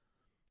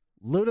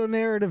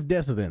 Ludonarrative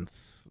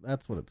dissonance.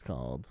 That's what it's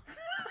called.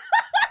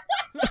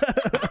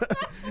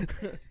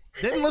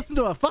 Didn't listen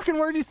to a fucking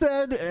word you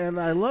said,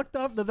 and I looked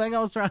up the thing I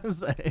was trying to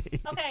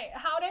say. Okay,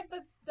 how did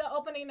the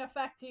opening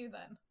affect you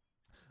then?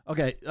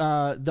 Okay,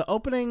 the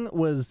opening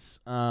was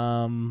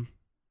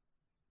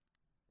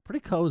pretty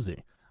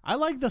cozy. I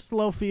like the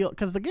slow feel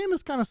because the game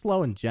is kind of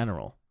slow in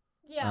general.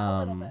 Yeah, a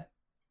little bit.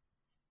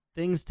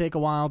 Things take a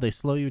while. They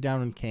slow you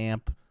down in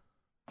camp.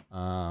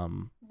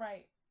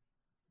 Right.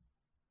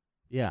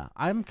 Yeah,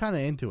 I'm kind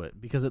of into it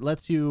because it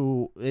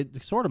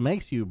sort of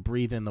makes you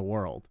breathe in the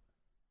world.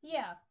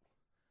 Yeah.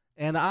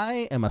 And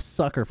I am a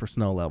sucker for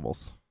snow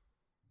levels.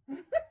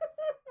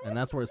 And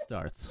that's where it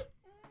starts.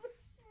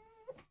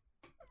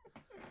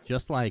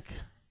 Just like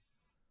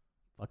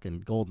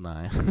fucking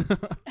GoldenEye.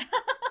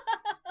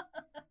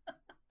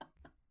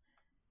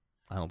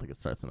 I don't think it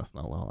starts in a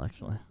snow level,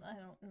 actually. I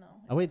don't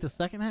know. Oh, wait, the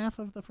second half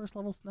of the first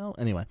level snow?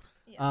 Anyway.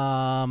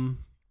 Yeah.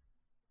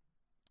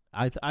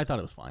 I thought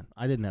it was fine.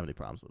 I didn't have any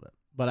problems with it.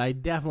 But I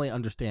definitely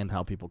understand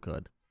how people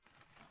could.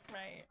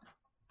 Right.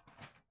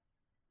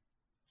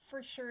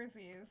 For sure,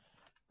 Z's.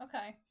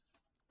 Okay.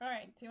 All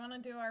right. Do you want to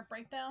do our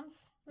breakdowns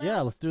now?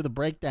 Yeah, let's do the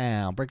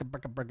breakdown. Break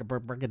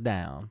it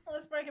down.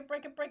 Let's break it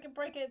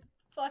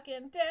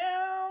fucking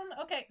down.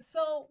 Okay,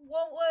 so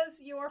what was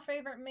your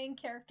favorite main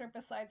character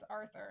besides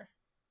Arthur?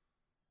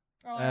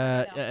 Or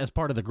everybody else? As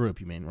part of the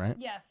group, you mean, right?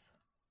 Yes.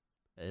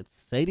 It's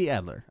Sadie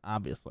Adler,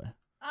 obviously.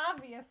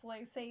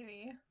 Obviously,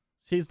 Sadie.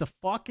 She's the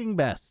fucking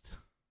best.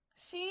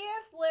 She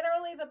is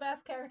literally the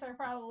best character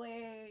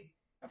probably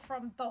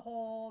from the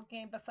whole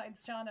game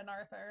besides John and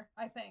Arthur,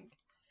 I think.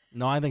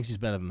 No, I think she's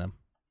better than them.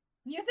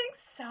 You think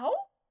so?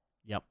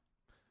 Yep.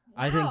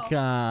 Wow. I think,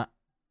 I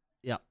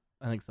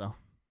think so.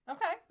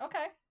 Okay.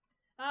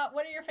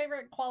 What are your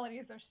favorite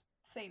qualities of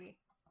Sadie?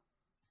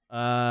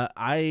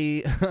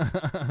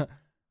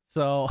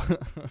 So,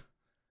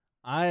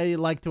 I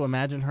like to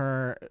imagine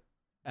her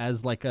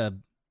as like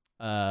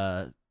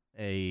damn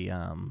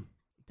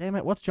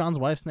it, what's John's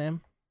wife's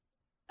name?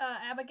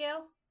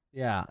 Abigail?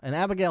 Yeah, an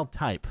Abigail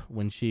type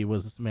when she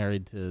was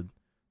married to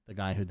the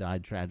guy who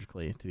died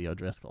tragically to the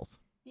O'Driscolls.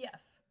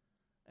 Yes.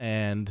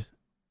 And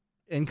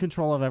in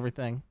control of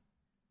everything,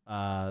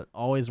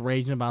 always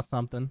raging about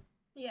something.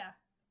 Yeah.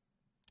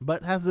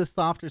 But has this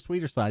softer,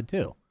 sweeter side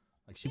too.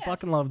 Like she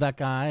fucking loved that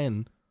guy,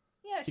 and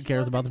she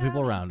cares about the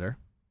people around her.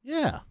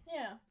 Yeah.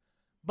 Yeah.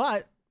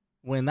 But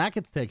when that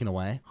gets taken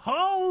away,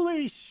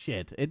 holy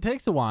shit! It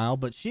takes a while,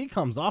 but she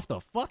comes off the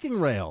fucking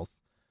rails,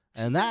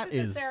 and that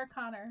is Sarah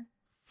Connor.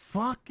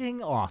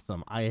 Fucking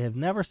awesome. I have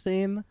never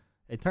seen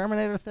a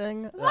Terminator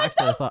thing. What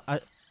Actually, the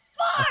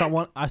I saw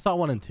one. I saw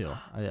 1 and 2.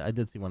 I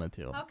did see 1 and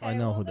 2. Okay, So I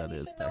know well, who then that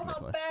you is should know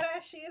technically. how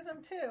badass she is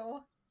in 2.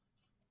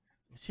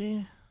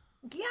 She.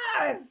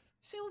 Yes,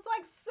 she was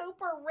like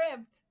super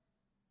ripped.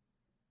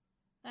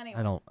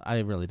 Anyway, I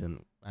really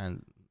didn't.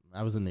 And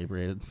I was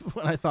inebriated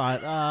when I saw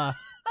it. I'm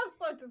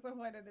so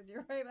disappointed in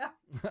you right now.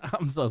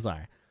 I'm so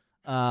sorry.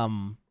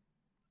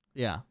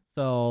 Yeah.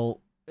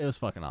 So it was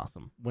fucking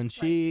awesome when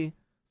she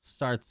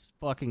starts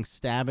fucking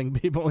stabbing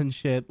people and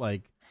shit.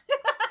 Like,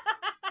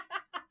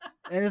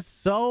 and it's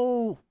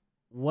so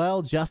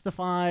well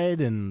justified,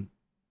 and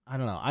I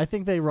don't know. I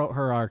think they wrote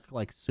her arc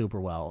like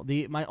super well.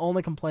 My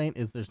only complaint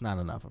is there's not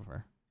enough of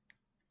her.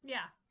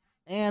 Yeah.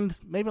 And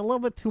maybe a little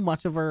bit too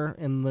much of her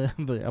in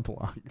the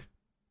epilogue.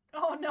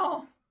 Oh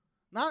no.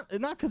 Not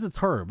because it's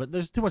her, but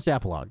there's too much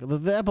epilogue.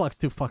 The epilogue's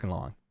too fucking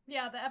long.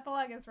 Yeah, the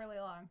epilogue is really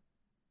long.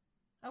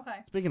 Okay.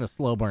 Speaking of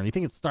slow burn, you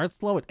think it starts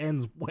slow? It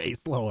ends way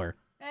slower.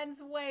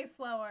 Ends way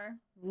slower.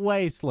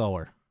 Way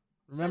slower.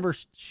 Remember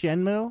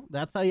Shenmue?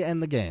 That's how you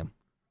end the game.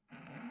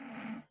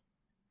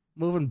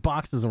 Moving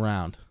boxes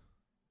around.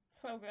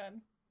 So good.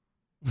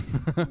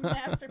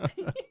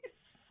 Masterpiece.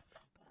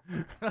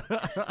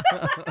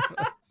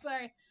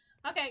 Sorry.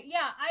 Okay,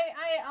 yeah,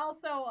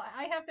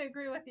 I have to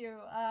agree with you.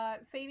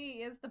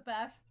 Sadie is the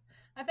best.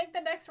 I think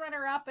the next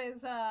runner up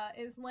is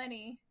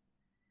Lenny.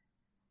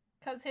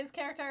 Because his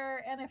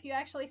character, and if you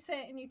actually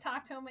sit and you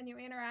talk to him and you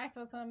interact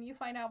with him, you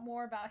find out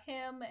more about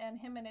him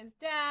and his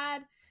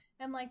dad,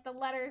 and like the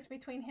letters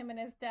between him and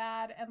his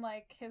dad, and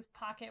like his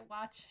pocket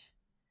watch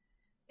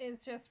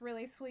is just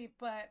really sweet.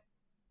 But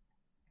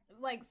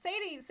like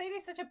Sadie's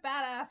such a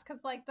badass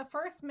because like the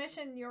first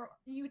mission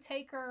you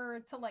take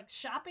her to like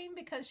shopping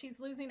because she's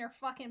losing her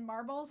fucking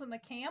marbles in the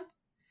camp.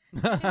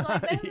 She's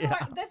like,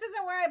 this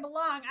isn't where I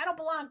belong. I don't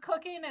belong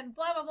cooking and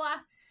blah blah blah.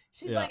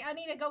 She's like, I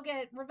need to go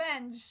get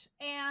revenge.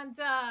 And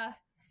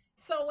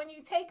so when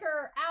you take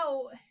her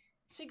out,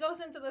 she goes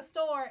into the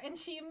store and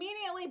she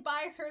immediately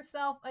buys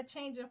herself a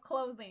change of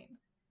clothing.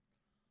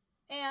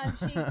 And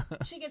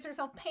she gets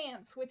herself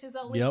pants, which is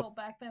illegal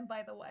back then,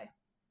 by the way.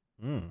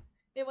 Mm.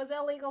 It was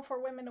illegal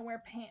for women to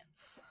wear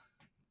pants.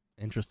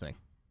 Interesting.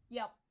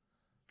 Yep.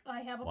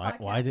 I have a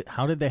podcast.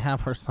 How did they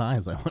have her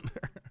size, I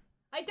wonder?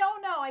 I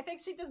don't know. I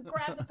think she just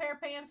grabbed a pair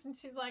of pants and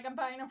she's like, I'm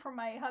buying them for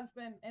my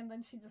husband, and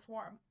then she just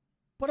wore them.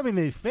 But I mean,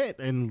 they fit,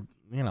 and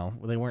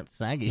they weren't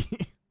saggy.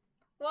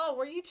 Well,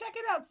 were you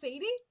checking out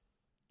Sadie?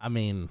 I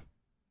mean,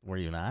 were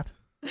you not?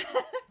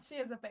 She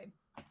is a babe.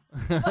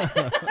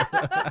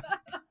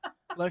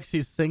 Look,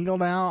 she's single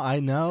now. I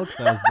know, 'cause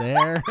I was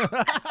there.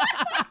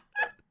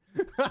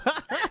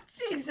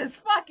 Jesus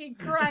fucking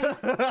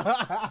Christ. You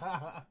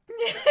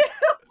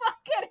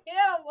fucking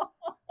animal.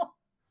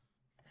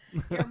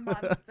 You're a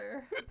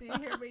monster. Do you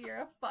hear me?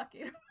 You're a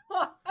fucking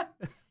monster.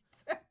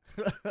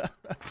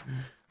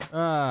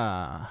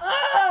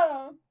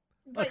 Oh.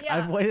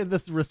 I've waited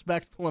this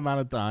respectful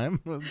amount of time.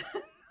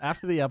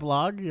 After the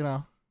epilogue,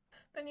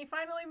 Then you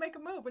finally make a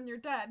move and you're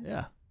dead.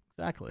 Yeah,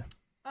 exactly.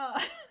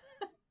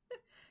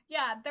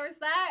 Yeah, there's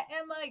that,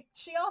 and like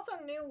she also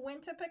knew when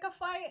to pick a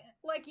fight.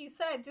 Like you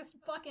said,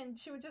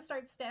 she would just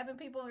start stabbing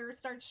people or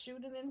start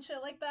shooting and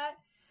shit like that.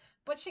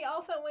 But she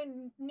also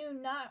knew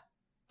not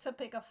to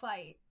pick a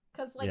fight.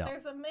 Because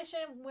there's a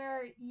mission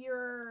where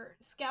you're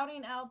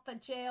scouting out the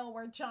jail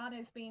where John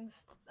is being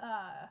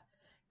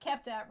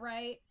kept at,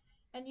 right?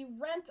 And you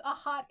rent a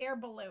hot air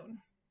balloon.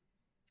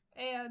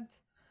 And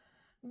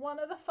one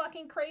of the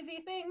fucking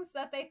crazy things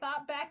that they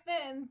thought back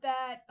then,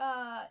 that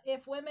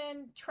if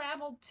women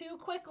traveled too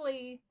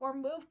quickly or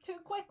moved too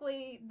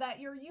quickly, that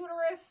your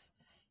uterus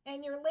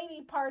and your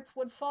lady parts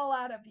would fall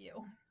out of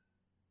you.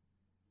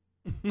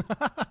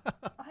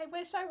 I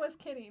wish I was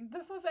kidding.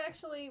 This was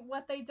actually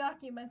what they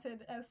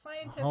documented as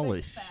scientific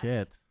Holy fact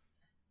shit.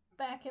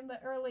 back in the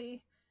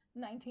early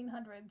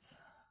 1900s.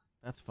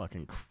 That's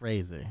fucking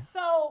crazy.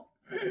 So,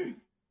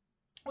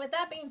 with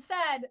that being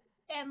said,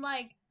 and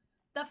like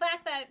the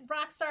fact that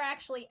Rockstar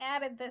actually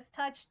added this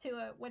touch to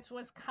it, which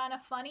was kind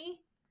of funny,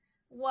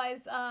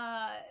 was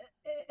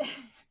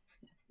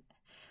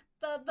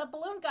the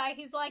balloon guy.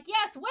 He's like,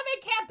 yes,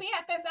 women can't be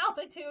at this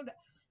altitude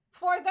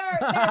for their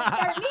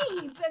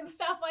needs and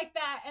stuff like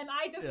that. And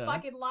I just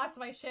fucking lost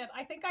my shit.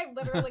 I think I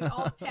literally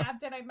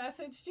alt-tabbed and I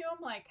messaged you.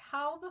 I'm like,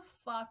 how the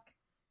fuck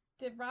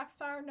did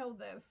Rockstar know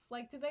this?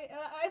 Like, did they?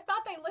 I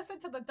thought they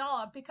listened to the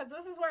dog, because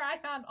this is where I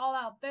found all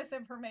out this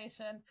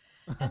information.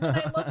 And then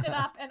I looked it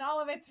up, and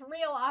all of it's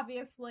real,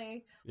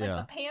 obviously. Like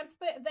the pants,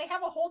 they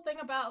have a whole thing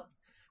about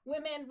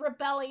women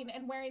rebelling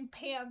and wearing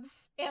pants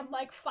and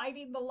like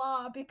fighting the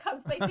law because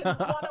they didn't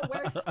want to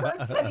wear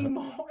skirts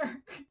anymore.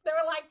 They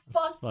were like,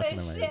 fuck this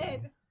amazing.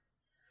 shit.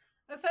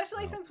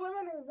 Especially since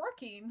women were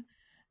working.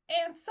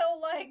 And so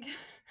like,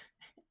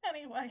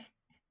 anyway,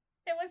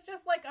 it was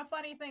just like a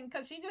funny thing,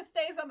 because she just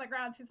stays on the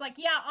ground. She's like,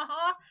 yeah,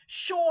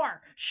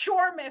 sure,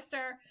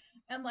 mister.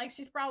 And like,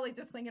 she's probably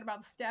just thinking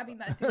about stabbing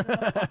that dude in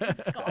the fucking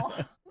skull.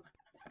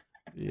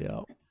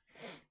 Yeah.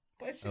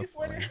 But she's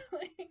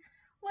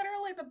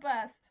literally the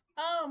best.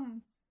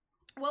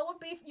 What would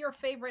be your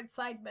favorite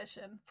side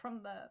mission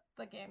from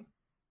the game?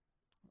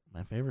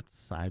 My favorite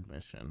side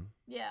mission.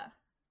 Yeah.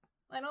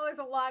 I know there's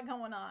a lot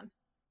going on.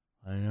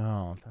 I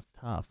know, that's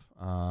tough.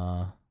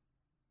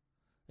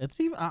 It's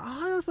even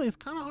honestly, it's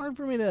kind of hard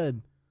for me to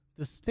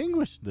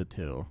distinguish the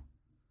two.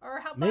 Or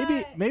how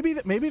maybe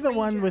the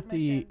one with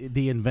missions?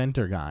 the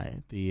inventor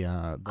guy,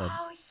 the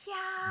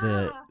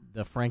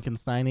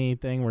Frankenstein-y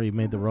thing where he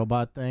made the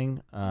robot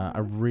thing. I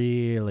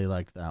really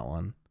liked that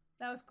one.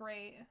 That was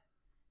great.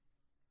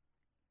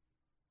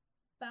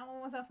 That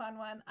one was a fun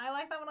one. I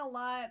like that one a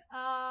lot.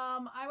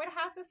 I would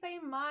have to say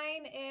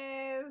mine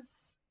is.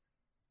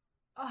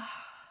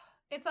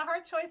 It's a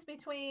hard choice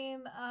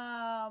between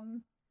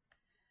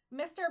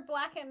Mr.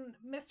 Black and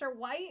Mr.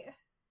 White,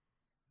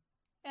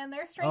 and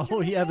their stranger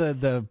missions. Yeah,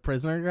 the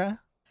prisoner guy.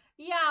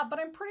 Yeah, but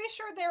I'm pretty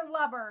sure they're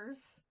lovers.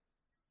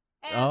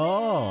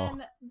 And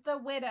then the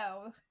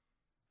widow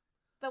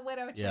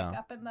chick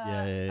up in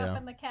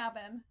the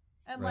cabin,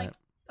 and like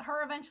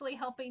her eventually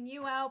helping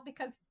you out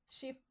because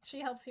she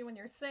helps you when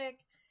you're sick,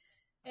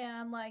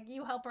 and like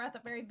you help her at the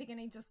very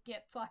beginning just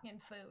get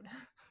fucking food.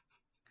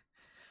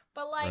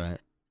 But like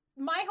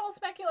my whole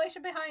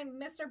speculation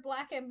behind Mr.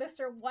 Black and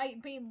Mr.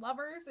 White being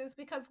lovers is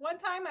because one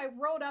time I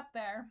rode up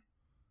there.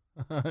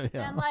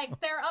 And like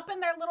they're up in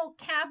their little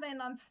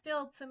cabin on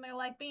stilts, and they're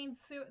like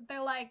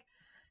they're like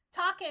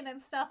talking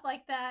and stuff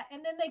like that,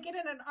 and then they get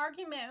in an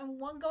argument and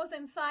one goes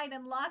inside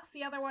and locks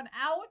the other one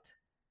out,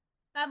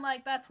 and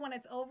like that's when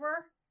it's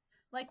over,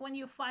 like when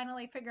you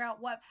finally figure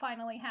out what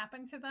finally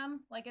happened to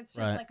them. Like it's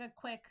just like a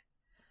quick,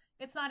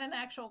 it's not an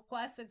actual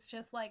quest, it's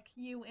just like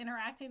you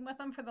interacting with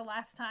them for the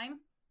last time.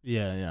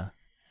 Yeah,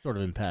 sort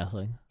of in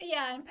passing.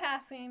 Yeah, in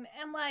passing.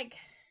 And like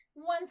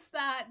once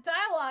that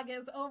dialogue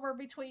is over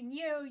between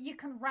you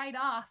can write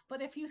off.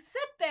 But if you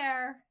sit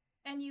there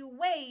and you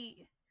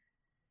wait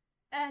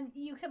and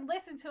you can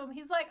listen to him,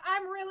 he's like,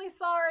 I'm really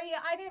sorry,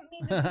 I didn't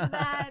mean to do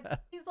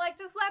that. He's like,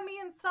 just let me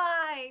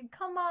inside,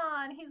 come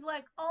on. He's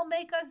like, I'll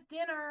make us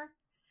dinner.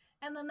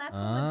 And then that's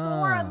when the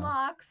door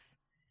unlocks,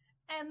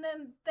 and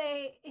then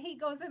he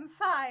goes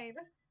inside.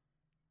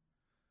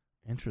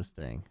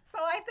 Interesting. So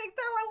I think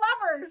they were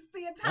lovers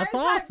the entire That's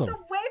time. awesome. The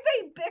way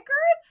they bicker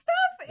and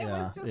stuff, it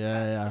was just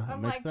it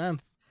makes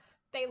sense.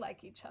 They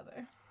like each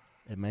other.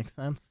 It makes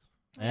sense.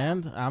 Yeah.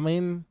 And I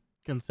mean,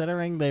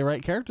 considering they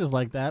write characters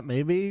like that,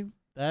 maybe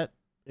that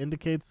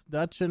indicates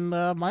Dutch and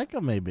Micah.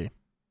 Maybe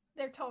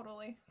they're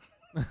totally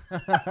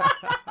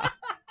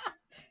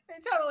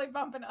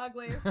bumping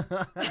uglies.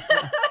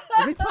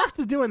 It'd be tough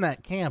to do in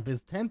that camp.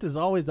 His tent is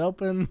always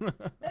open.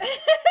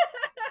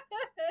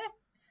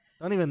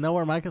 Don't even know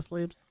where Micah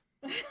sleeps.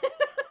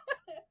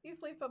 He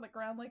sleeps on the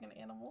ground like an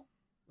animal.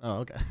 Oh,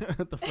 okay.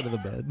 At the foot of the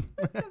bed.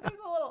 Because he's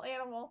a little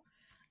animal.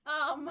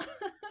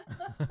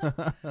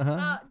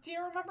 Do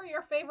you remember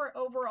your favorite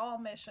overall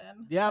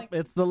mission? Yep,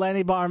 it's the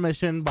Lenny Bar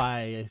mission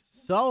by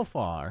so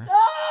far.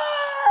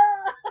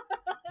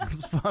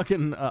 It's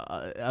fucking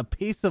a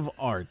piece of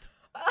art.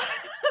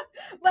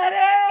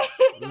 Lenny!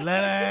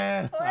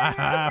 Lenny!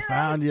 I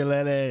found you,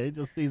 Lenny. He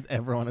just sees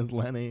everyone as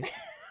Lenny.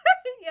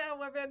 Yeah,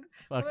 women.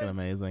 Fucking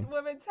amazing.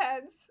 Women's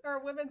heads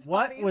or women's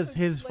What bodies. was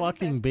his Lenny's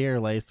fucking head. beer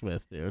laced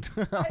with, dude?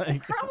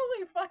 Like,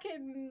 Probably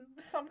fucking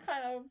some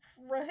kind of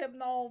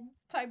Rohypnol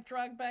type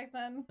drug back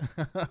then.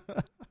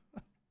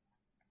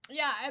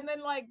 Yeah, and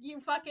then like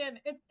you fucking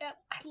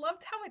I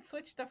loved how it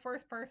switched to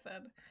first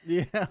person.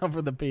 yeah,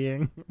 for the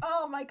peeing.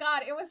 Oh my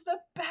god, it was the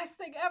best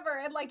thing ever.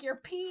 And like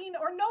you're peeing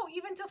or no,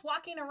 even just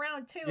walking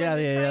around too. Yeah,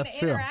 and just trying that's to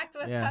true. interact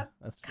with Yeah,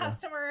 that's true.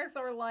 customers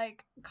or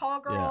like call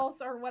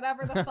girls or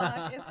whatever the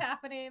fuck is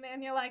happening,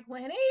 and you're like,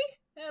 Lenny?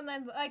 And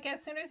then like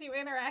as soon as you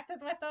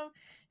interacted with them,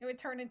 it would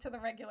turn into the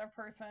regular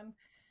person.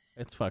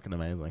 It's fucking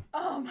amazing.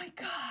 Oh my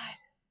god.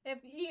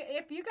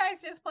 If you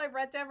guys just play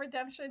Red Dead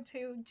Redemption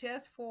 2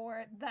 just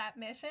for that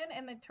mission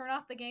and then turn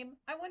off the game,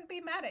 I wouldn't be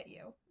mad at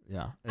you.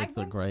 Yeah, I it's a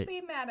wouldn't great. be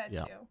mad at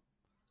yeah. you.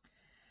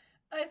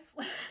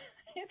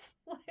 It's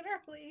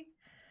literally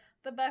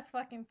the best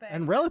fucking thing.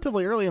 And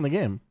relatively early in the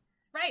game.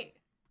 Right.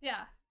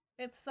 Yeah.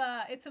 It's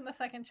in the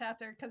second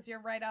chapter because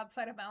you're right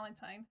outside of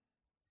Valentine.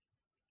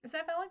 Is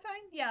that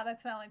Valentine? Yeah,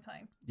 that's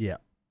Valentine. Yeah.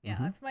 Yeah,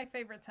 Mhm. that's my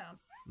favorite town.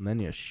 And then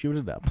you shoot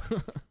it up.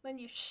 Then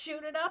you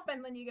shoot it up,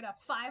 and then you get a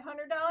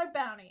 $500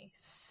 bounty.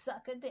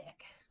 Suck a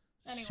dick.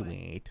 Anyway.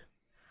 Sweet.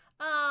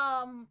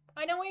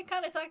 I know we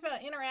kind of talked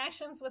about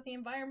interactions with the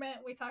environment.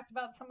 We talked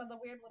about some of the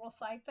weird little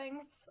side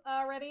things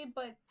already,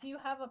 but do you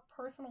have a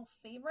personal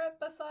favorite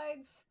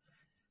besides,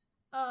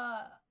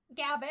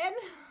 Gavin?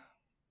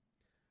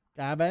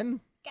 Gavin?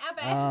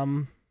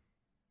 Gavin.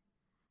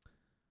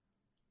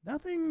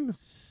 Nothing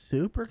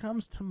super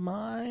comes to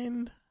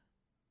mind.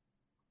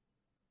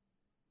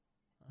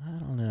 I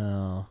don't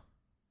know.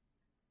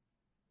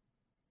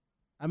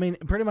 I mean,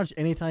 pretty much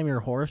anytime your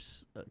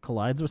horse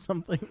collides with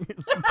something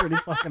is pretty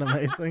fucking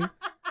amazing.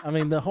 I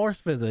mean, the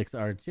horse physics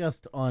are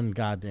just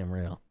ungoddamn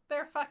real.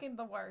 They're fucking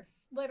the worst.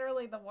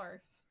 Literally the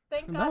worst.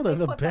 Thank God No, they're they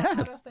the put that out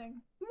of best.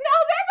 thing. No,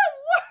 they're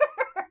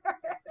the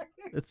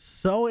worst! It's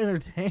so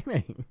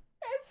entertaining.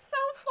 It's so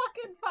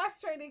fucking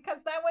frustrating because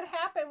that would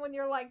happen when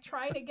you're like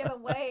trying to get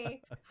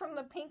away from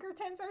the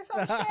Pinkertons or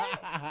some shit.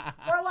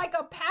 Or like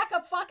a pack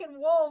of fucking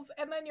wolves,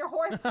 and then your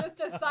horse just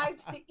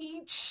decides to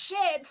eat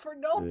shit for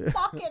no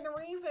fucking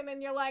reason,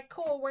 and you're like,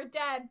 cool, we're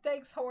dead.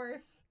 Thanks,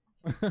 horse.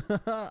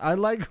 I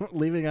like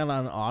leaving it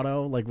on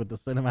auto, like with the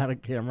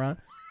cinematic camera,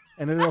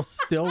 and it'll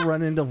still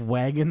run into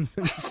wagons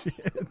and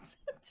shit.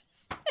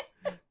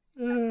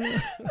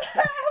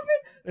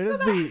 It is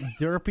the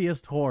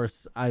derpiest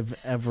horse I've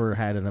ever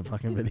had in a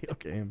fucking video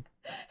game.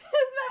 That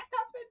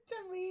happened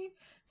to me.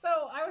 So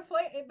I was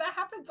playing. That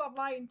happens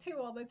online too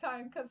all the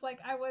time. Cause like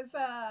I was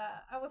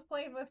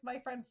playing with my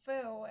friend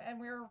Fu, and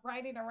we were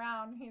riding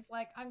around. He's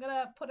like, I'm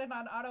gonna put it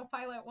on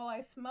autopilot while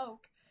I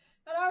smoke.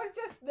 And I was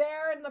just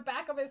there in the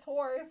back of his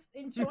horse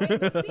enjoying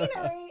the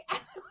scenery, and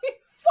we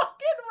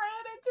fucking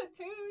ran into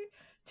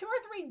two or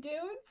three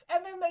dudes,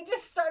 and then they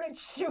just started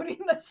shooting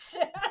the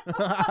shit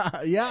out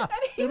of him. Yeah,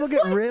 people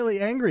get really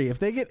angry if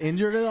they get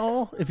injured at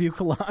all. If you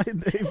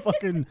collide, they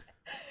fucking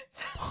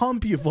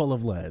pump you full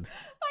of lead.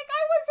 Like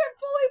I wasn't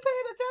fully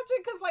paying attention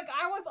because like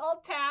I was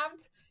all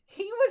tabbed.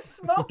 He was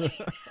smoking,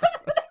 and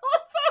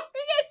also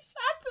we get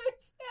shots of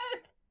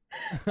shit.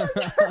 And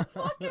their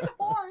fucking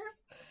horse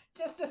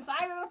just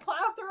decided to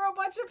plow through a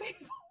bunch of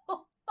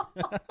people.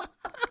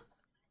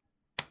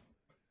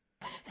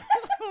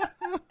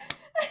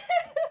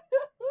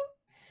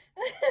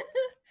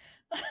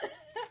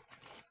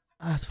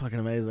 That's fucking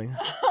amazing.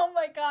 Oh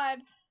my god,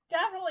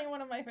 definitely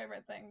one of my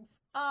favorite things.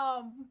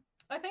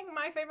 I think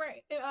my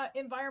favorite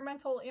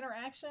environmental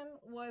interaction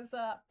was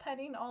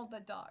petting all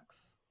the dogs.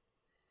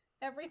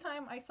 Every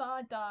time I saw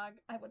a dog,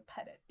 I would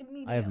pet it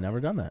immediately. I have never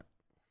done that.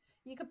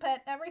 You could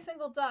pet every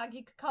single dog.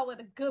 You could call it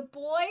a good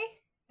boy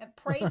and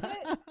praise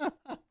it,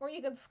 or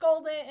you could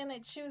scold it and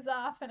it chews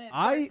off and it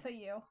barks at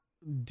you.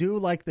 Do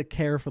like the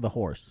care for the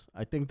horse.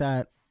 I think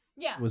that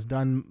was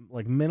done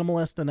like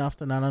minimalist enough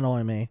to not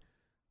annoy me,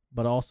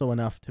 but also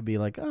enough to be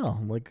like, oh,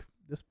 like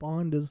this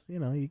bond is,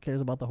 he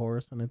cares about the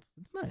horse and it's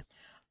nice.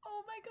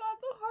 Oh my god,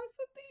 the horse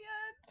at the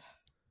end.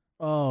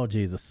 Oh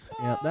Jesus.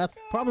 Yeah, that's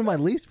God. probably my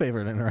least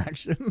favorite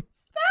interaction.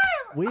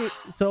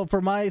 So for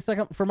my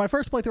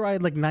first playthrough, I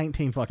had like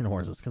 19 fucking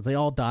horses because they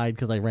all died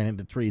because I ran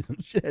into trees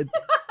and shit.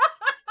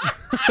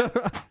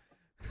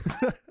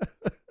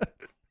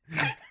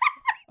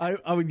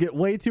 I would get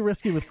way too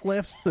risky with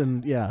cliffs,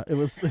 and yeah,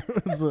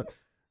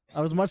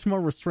 I was much more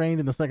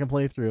restrained in the second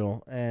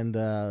playthrough, and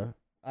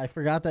I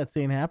forgot that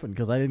scene happened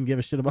because I didn't give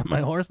a shit about my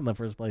horse in the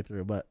first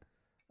playthrough. But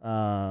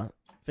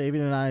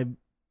Fabian and I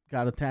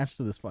got attached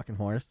to this fucking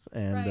horse,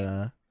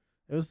 and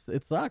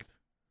it sucked.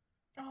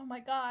 Oh my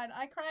god,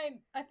 I cried.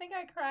 I think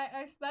I cried.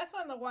 That's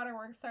when the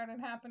waterworks started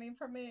happening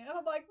for me, and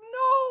I'm like,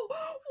 no,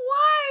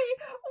 why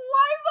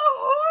the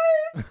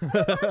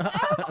horse?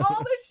 Out of all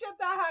the shit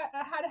that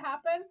had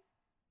happened,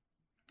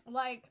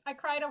 like I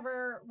cried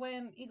over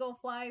when Eagle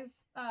Fly's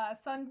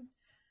son,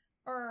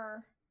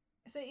 or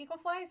is it Eagle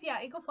Flies?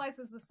 Yeah, Eagle Flies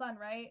is the son,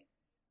 right?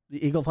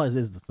 The Eagle Flies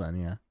is the son,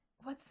 yeah.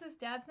 What's his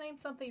dad's name?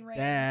 Something Rain.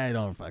 I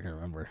don't fucking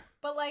remember.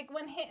 But like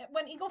when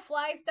Eagle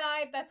Flies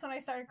died, that's when I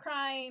started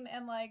crying,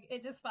 and like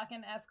it just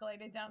fucking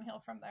escalated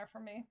downhill from there for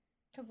me.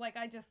 Cause like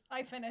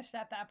I finished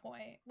at that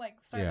point.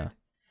 Like started. Yeah.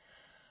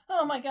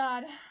 Oh my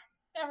god,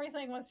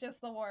 everything was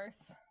just the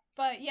worst.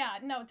 But yeah,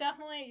 no,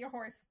 definitely your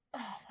horse. Oh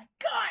my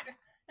god.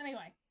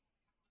 Anyway,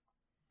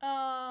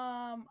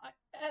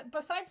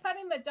 besides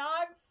petting the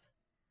dogs,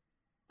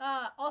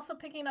 also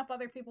picking up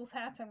other people's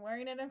hats and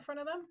wearing it in front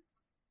of them.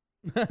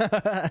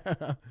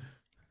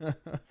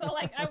 So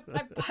like I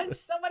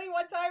punched somebody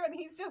one time and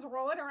he's just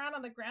rolling around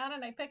on the ground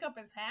and I pick up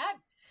his hat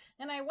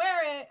and I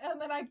wear it and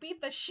then I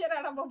beat the shit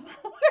out of him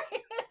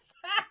wearing his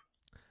hat.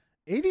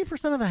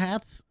 80% of the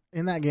hats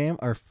in that game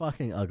are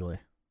fucking ugly.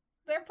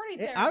 They're pretty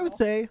terrible. I would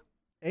say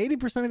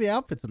 80% of the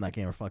outfits in that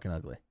game are fucking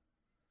ugly.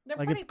 They're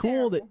like pretty it's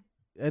cool terrible.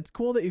 it's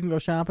cool that you can go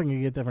shopping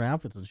and get different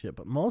outfits and shit,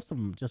 but most of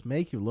them just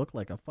make you look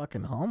like a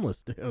fucking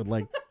homeless dude.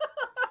 Like,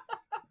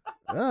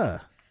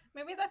 ugh.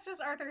 Maybe that's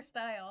just Arthur's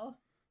style.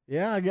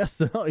 Yeah, I guess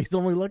so. He's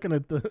only looking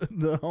at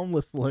the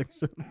homeless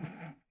selections.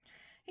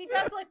 He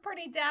does look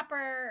pretty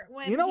dapper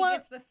when he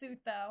gets the suit,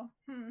 though.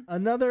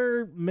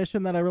 Another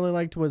mission that I really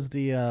liked was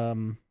the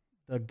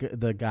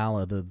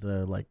gala,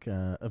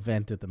 the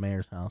event at the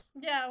mayor's house.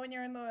 Yeah, when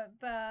you're in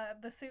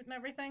the suit and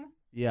everything.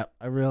 Yeah,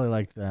 I really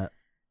liked that.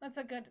 That's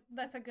a good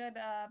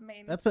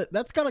main.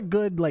 That's got a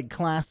good like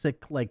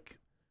classic like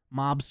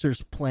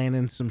mobsters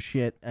planning some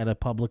shit at a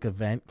public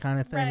event kind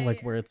of thing, right.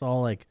 Like where it's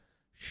all like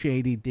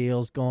shady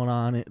deals going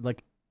on.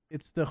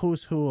 It's the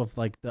who's who of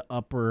like the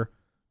upper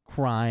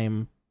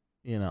crime,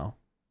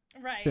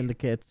 right.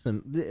 syndicates,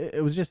 and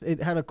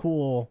it had a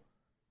cool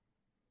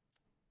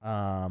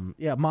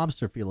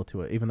mobster feel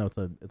to it, even though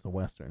it's a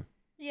western.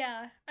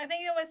 Yeah, I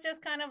think it was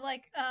just kind of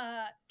like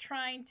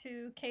trying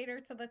to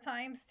cater to the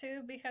times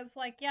too, because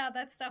like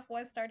that stuff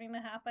was starting to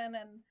happen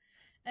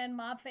and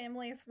mob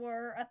families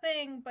were a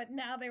thing, but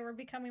now they were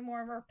becoming more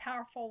and more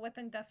powerful with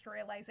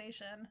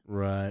industrialization.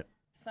 Right.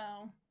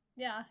 So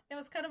yeah, it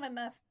was kind of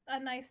a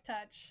nice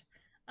touch.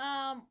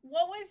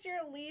 What was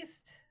your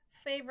least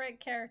favorite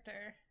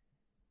character?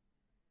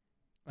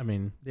 I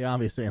mean, the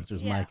obvious answer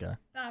is Micah.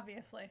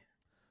 Obviously.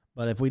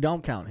 But if we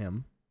don't count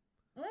him,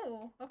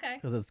 ooh, okay.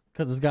 Because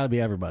it's got to be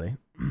everybody.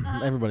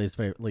 Uh-huh. Everybody's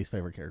least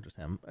favorite character is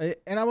him.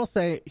 And I will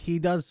say he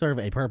does serve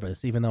a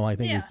purpose, even though I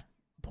think he's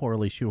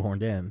poorly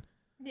shoehorned in.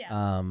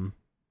 Yeah.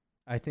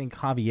 I think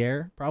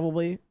Javier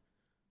probably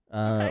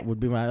would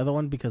be my other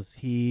one because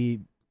he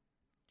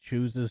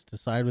chooses to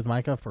side with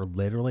Micah for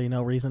literally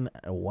no reason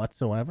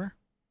whatsoever.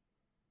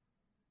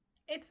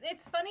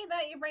 It's funny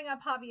that you bring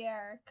up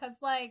Javier, because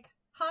like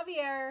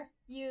Javier,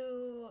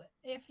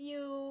 if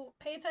you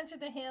pay attention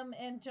to him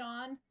and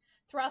John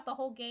throughout the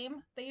whole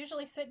game, they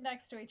usually sit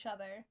next to each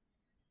other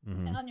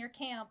on your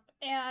camp.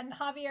 And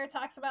Javier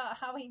talks about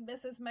how he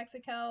misses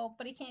Mexico,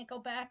 but he can't go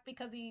back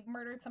because he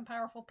murdered some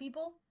powerful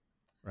people.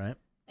 Right.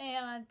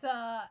 And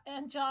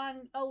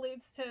John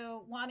alludes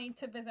to wanting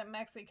to visit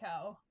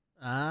Mexico.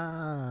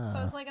 Ah.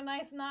 So it's like a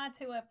nice nod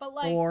to it, but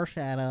like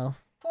foreshadow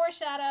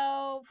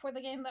for the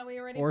game that we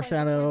already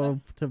foreshadow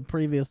to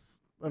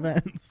previous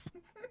events.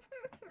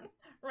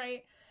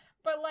 Right.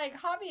 But like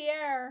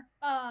Javier,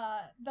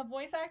 the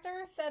voice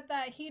actor, said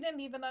that he didn't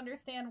even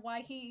understand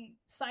why he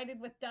sided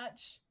with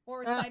Dutch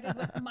or sided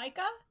with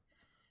Micah.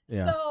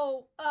 Yeah.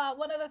 So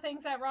one of the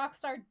things that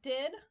Rockstar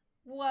did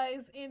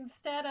was,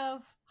 instead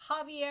of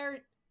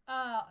Javier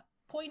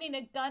pointing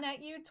a gun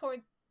at you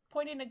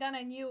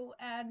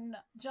and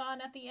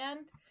John at the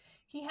end,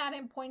 he had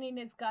him pointing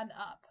his gun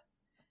up,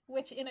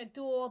 which in a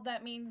duel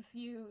that means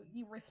you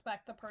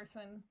respect the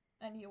person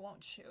and you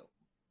won't shoot.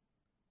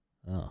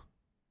 Oh.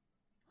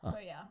 Huh. So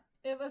yeah,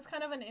 it was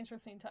kind of an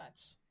interesting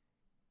touch.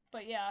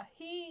 But yeah,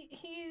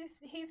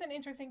 he's an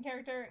interesting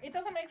character. It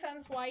doesn't make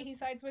sense why he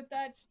sides with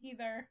Dutch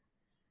either,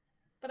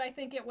 but I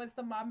think it was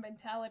the mob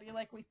mentality,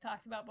 like we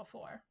talked about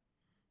before.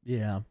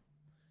 Yeah.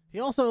 He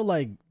also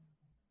I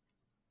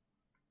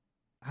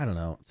don't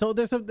know. So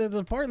there's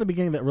a part in the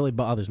beginning that really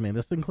bothers me.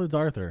 This includes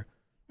Arthur,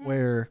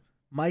 where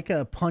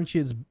Micah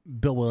punches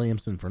Bill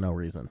Williamson for no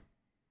reason,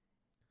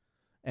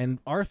 and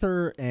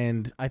Arthur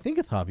and I think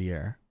it's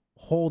Javier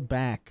hold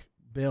back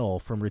Bill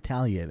from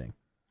retaliating.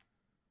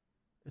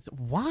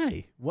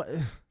 Why? What?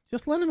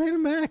 Just let him hit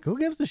him back. Who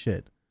gives a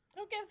shit?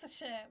 Who gives a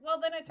shit? Well,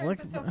 then it turns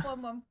into a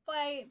full-blown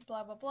fight,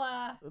 blah, blah,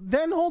 blah.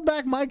 Then hold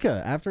back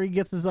Micah after he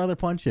gets his other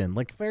punch in.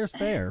 Like, fair's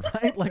fair,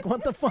 right? Like,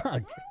 what the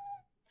fuck?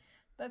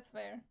 That's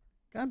fair.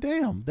 God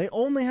damn. They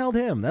only held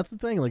him. That's the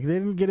thing. Like, they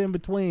didn't get in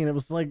between. It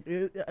was like,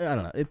 I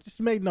don't know. It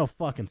just made no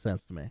fucking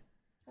sense to me.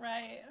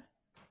 Right.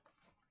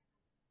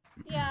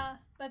 Yeah,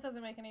 that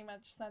doesn't make any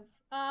much sense.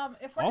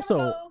 If we're also,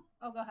 gonna go...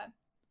 Oh, go ahead.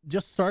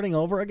 Just starting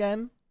over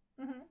again,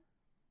 mm-hmm.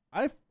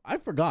 I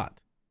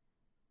forgot.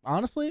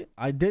 Honestly,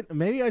 I did.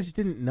 Maybe I just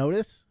didn't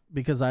notice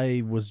because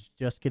I was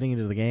just getting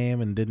into the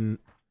game and didn't.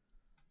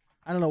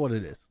 I don't know what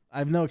it is. I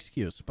have no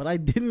excuse, but I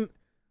didn't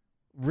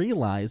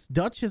realize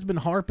Dutch has been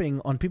harping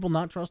on people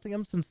not trusting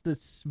him since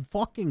this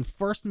fucking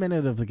first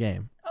minute of the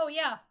game. Oh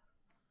yeah,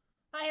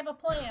 I have a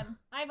plan.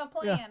 I have a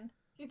plan.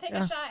 You take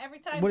Yeah. a shot every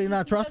time. What, do you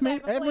not trust says, "I me?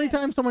 have a Every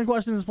plan." time someone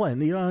questions his plan,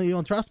 you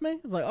don't trust me?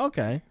 It's like,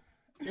 okay,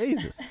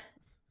 Jesus.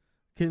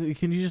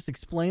 Can you just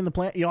explain the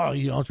plan? You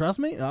don't trust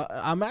me?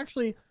 I'm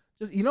actually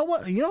just, you know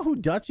what? You know who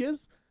Dutch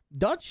is?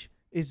 Dutch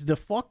is the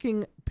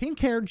fucking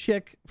pink-haired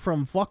chick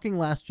from fucking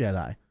Last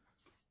Jedi.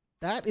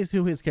 That is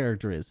who his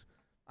character is.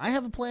 I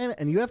have a plan,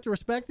 and you have to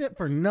respect it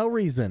for no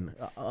reason.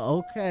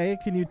 Okay,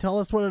 can you tell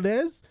us what it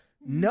is?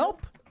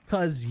 Nope,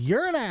 because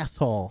you're an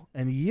asshole,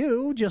 and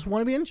you just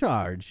want to be in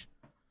charge.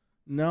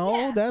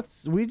 No, Yeah.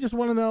 we just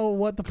want to know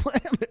what the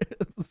plan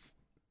is.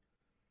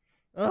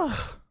 Ugh.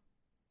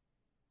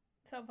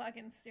 So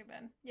fucking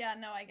stupid. Yeah,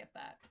 no, I get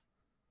that.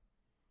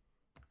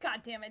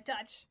 God damn it,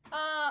 Dutch.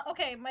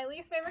 Okay, my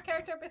least favorite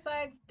character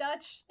besides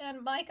Dutch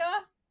and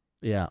Micah,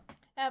 Yeah.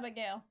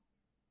 Abigail.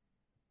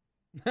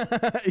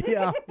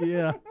 Yeah.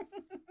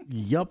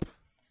 Yup.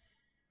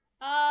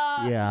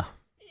 Yeah.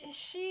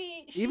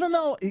 She Even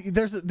though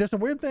there's a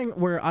weird thing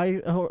where I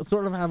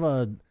sort of have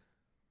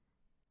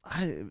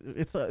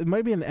it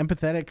might be an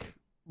empathetic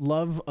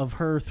love of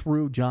her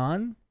through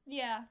John,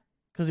 Yeah.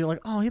 because you're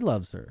like, oh, he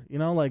loves her,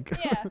 like.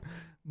 Yeah.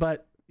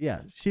 But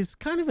yeah, she's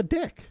kind of a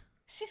dick.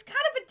 She's kind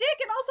of a dick,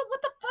 and also,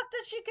 what the fuck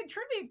does she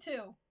contribute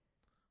to?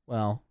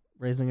 Well,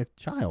 raising a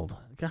child.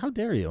 How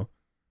dare you?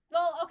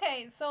 Well,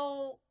 okay,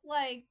 so,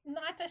 like,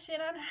 not to shit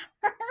on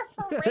her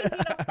for raising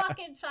a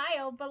fucking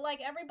child, but, like,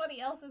 everybody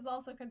else is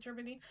also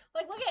contributing.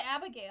 Like, look at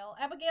Abigail.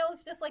 Abigail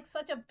is just, like,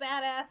 such a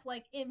badass,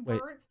 like,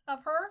 inverse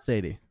of her.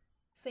 Sadie.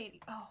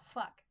 Sadie. Oh,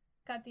 fuck.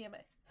 God damn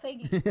it.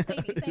 Sadie,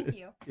 thank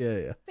you.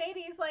 Yeah.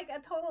 Sadie's, like,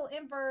 a total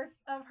inverse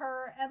of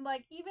her, and,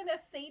 like, even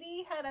if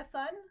Sadie had a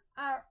son,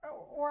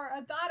 or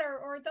a daughter,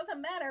 or it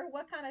doesn't matter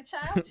what kind of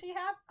child she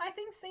had, I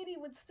think Sadie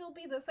would still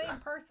be the same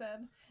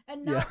person,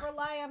 and not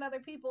rely on other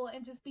people,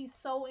 and just be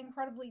so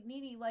incredibly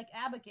needy like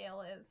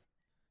Abigail is.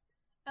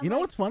 And, You know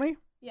like, what's funny?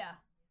 Yeah.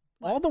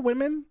 All the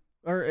women,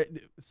 or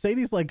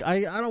Sadie's like,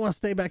 I don't want to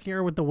stay back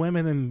here with the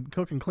women and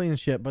cook and clean and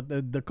shit, but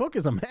the cook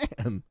is a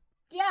man.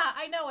 Yeah,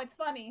 I know, it's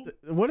funny.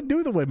 What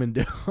do the women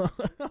do?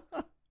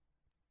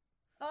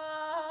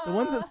 The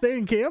ones that stay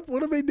in camp,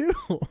 what do they do?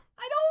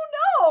 I don't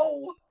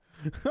know.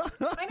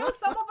 I know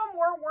some of them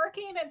were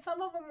working and some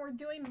of them were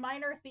doing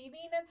minor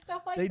thieving and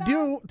stuff like They that.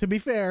 do, to be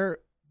fair,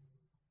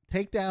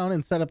 take down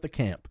and set up the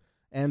camp.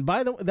 And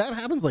by the way, that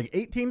happens like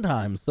 18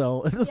 times,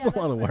 so it's Yeah, a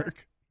lot of that's fair.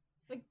 work.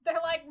 Like,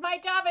 they're like, my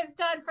job is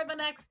done for the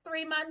next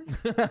 3 months.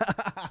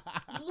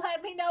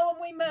 Let me know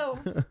when we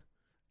move.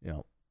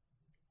 Yeah.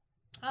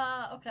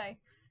 Okay.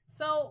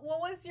 So, what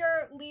was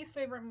your least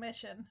favorite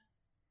mission?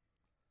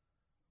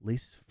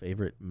 Least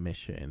favorite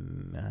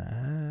mission.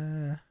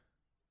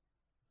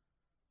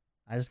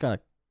 I just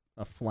got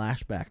a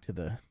flashback to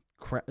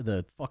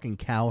the fucking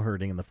cow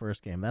herding in the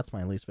first game. That's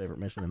my least favorite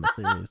mission in the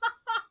series.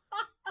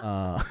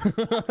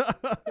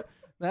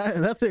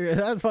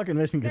 That fucking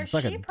mission can There's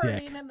suck a sheep dick.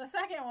 herding in the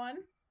second one.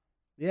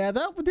 Yeah,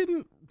 that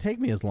didn't take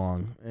me as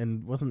long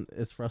and wasn't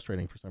as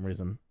frustrating for some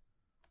reason.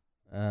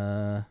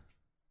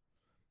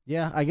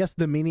 Yeah, I guess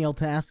the menial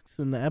tasks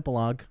in the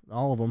epilogue,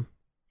 all of them.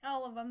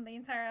 All of them, the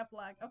entire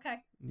epilogue. Okay,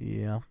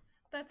 Yeah.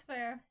 that's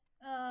fair.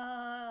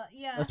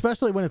 Yeah.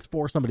 Especially when it's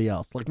for somebody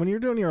else. Like when you're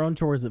doing your own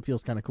chores, it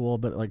feels kind of cool,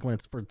 but like when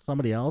it's for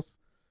somebody else,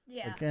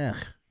 Yeah. like, Yeah.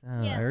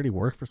 I already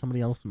work for somebody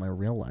else in my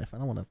real life. I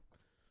don't want to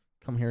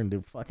come here and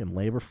do fucking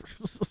labor for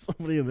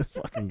somebody in this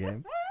fucking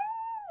game.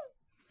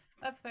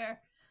 That's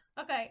fair.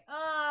 Okay.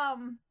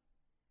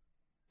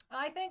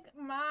 I think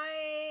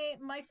my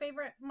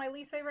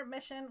least favorite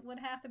mission would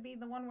have to be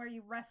the one where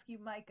you rescue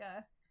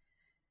Micah.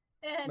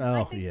 And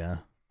I Oh, think yeah.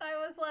 I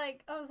was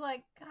like,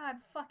 God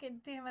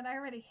fucking damn it, I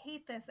already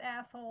hate this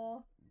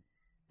asshole.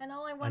 And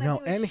all I want to know,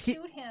 do and is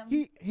shoot him.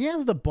 He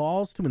has the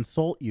balls to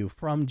insult you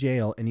from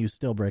jail, and you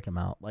still break him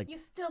out. Like, You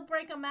still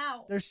break him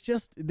out. there's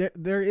just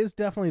there is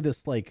definitely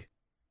this, like,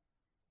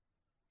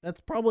 that's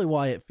probably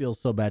why it feels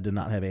so bad to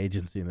not have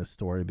agency in this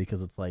story,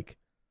 because it's like,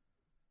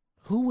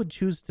 who would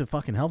choose to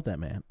fucking help that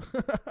man?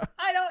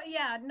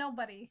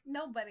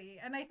 Nobody.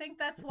 And I think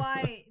that's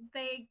why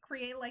they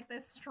create like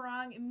this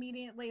strong,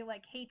 immediately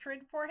like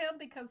hatred for him,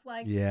 because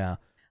like Yeah.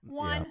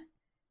 one,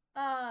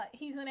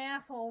 he's an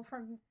asshole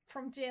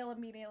from jail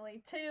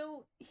immediately.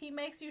 Two, he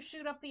makes you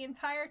shoot up the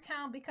entire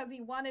town because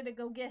he wanted to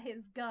go get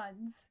his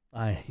guns.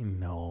 I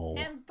know.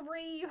 And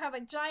three, you have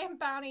a giant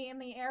bounty in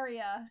the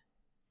area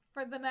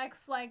for the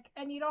next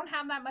and you don't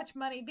have that much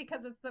money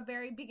because it's the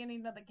very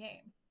beginning of the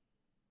game.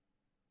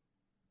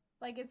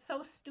 Like, it's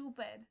so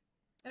stupid.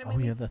 And it made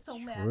me That's so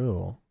mad.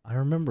 true. I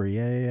remember.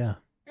 Yeah.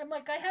 And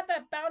like, I had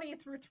that bounty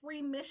through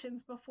 3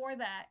 missions before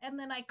that, and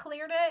then I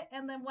cleared it,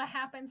 and then what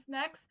happens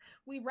next?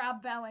 We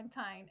rob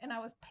Valentine, and I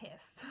was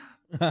pissed.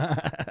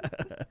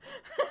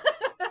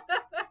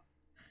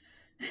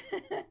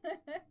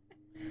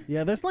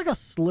 Yeah, there's like a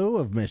slew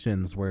of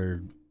missions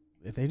where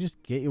they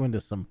just get you into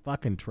some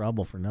fucking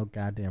trouble for no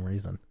goddamn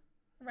reason.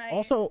 Right.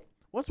 Also,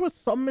 what's with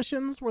some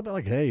missions where they're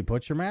like, hey,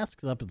 put your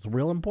masks up, it's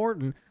real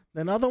important.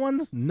 Then other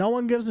ones, no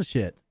one gives a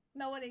shit.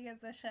 Nobody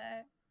gives a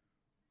shit.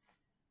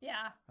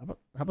 Yeah. How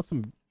about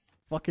some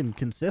fucking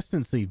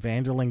consistency,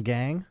 Vanderlyn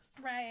gang.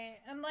 Right.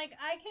 And like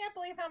I can't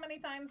believe how many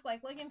times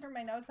like looking through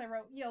my notes I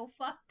wrote, yo,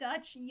 fuck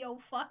Dutch, yo,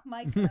 fuck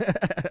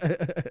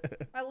Micah.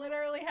 I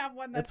literally have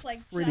one that's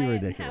like pretty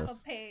giant ridiculous.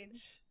 half a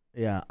page.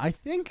 Yeah, I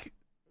think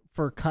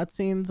for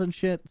cutscenes and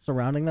shit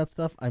surrounding that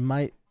stuff, I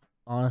might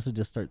honestly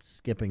just start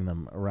skipping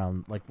them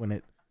around, like when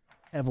it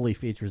heavily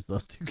features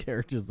those two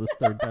characters this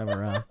third time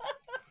around.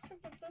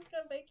 It's just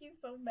gonna make you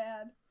so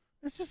mad.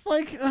 It's just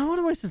like, what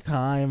a waste of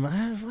time.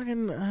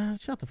 Fucking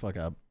shut the fuck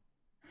up.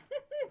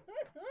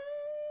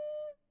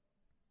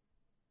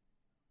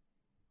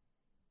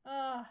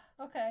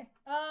 Okay.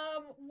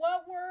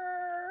 What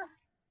were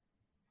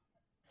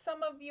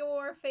some of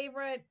your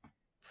favorite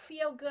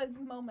feel-good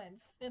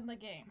moments in the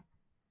game?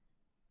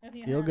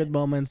 Feel good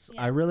moments.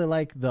 Yeah. I really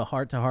like the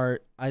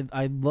heart-to-heart.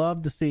 I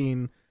love the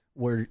scene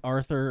where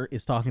Arthur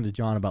is talking to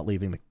John about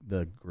leaving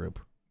the group.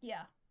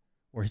 Yeah.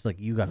 Where he's like,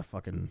 you gotta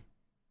fucking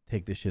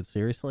take this shit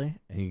seriously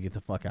and you get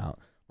the fuck out.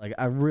 Like,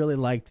 I really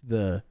liked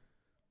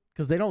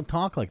because they don't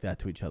talk like that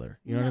to each other.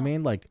 You know what I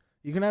mean? Like,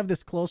 you can have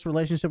this close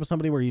relationship with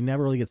somebody where you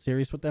never really get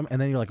serious with them, and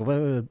then you're like,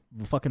 wait,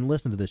 fucking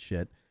listen to this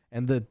shit.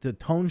 And the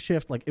tone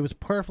shift, like, it was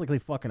perfectly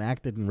fucking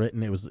acted and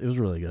written. It was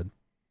really good.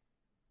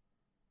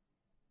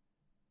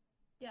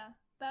 Yeah,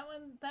 that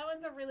one's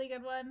a really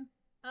good one.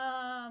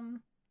 Oh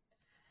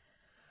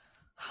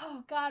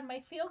God, my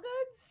feel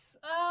goods.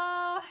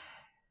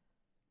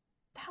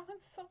 That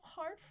one's so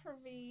hard for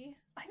me.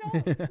 I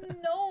don't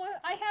know.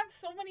 I have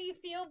so many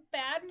feel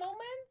bad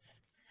moments.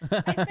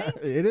 I think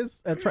it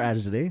is a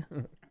tragedy.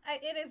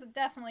 It is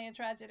definitely a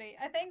tragedy.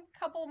 I think a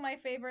couple of my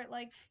favorite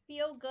like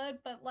feel good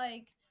but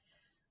like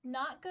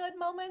not good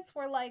moments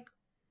were like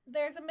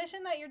there's a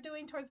mission that you're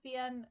doing towards the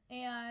end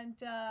and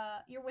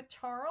you're with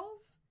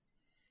Charles.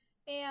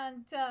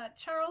 And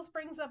Charles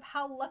brings up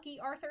how lucky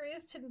Arthur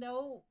is to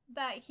know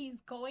that he's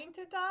going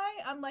to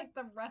die, unlike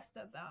the rest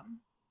of them.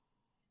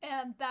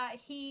 And that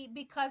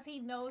because he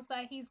knows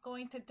that he's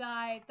going to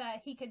die,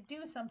 that he could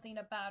do something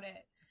about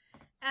it.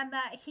 And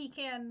that he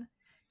can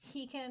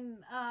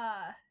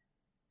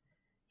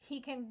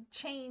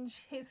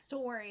change his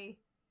story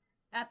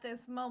at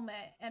this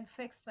moment and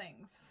fix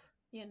things,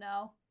 you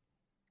know?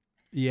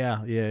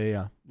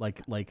 Yeah.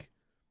 Like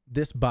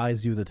this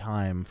buys you the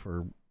time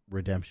for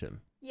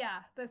redemption.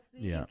 Yeah,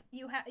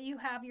 you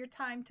have your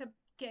time to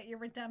get your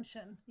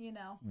redemption, you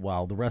know.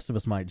 While the rest of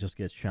us might just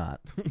get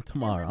shot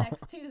tomorrow. In the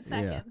next 2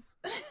 seconds.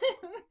 Yeah.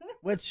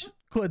 Which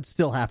could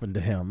still happen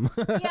to him.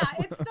 Yeah,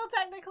 it still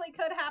technically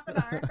could happen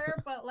to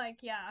Arthur, but like,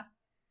 yeah.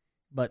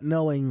 But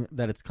knowing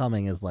that it's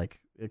coming is like,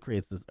 it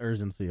creates this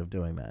urgency of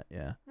doing that,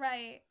 yeah.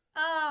 Right.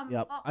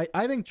 Yep.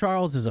 I think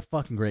Charles is a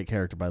fucking great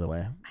character, by the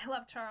way. I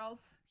love Charles.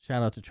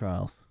 Shout out to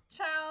Charles.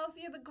 Charles,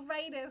 you're the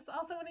greatest.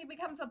 Also, when he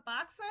becomes a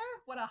boxer,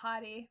 what a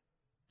hottie.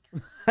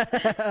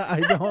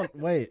 I don't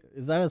wait.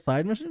 Is that a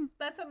side mission?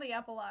 That's in the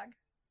epilogue.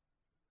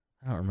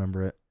 I don't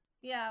remember it.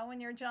 Yeah, when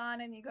you're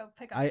John and you go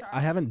pick up Charles. I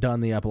haven't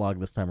done the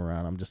epilogue this time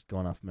around. I'm just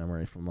going off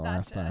memory from the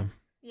last time.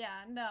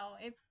 Yeah, no,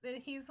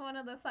 he's one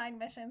of the side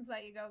missions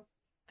that you go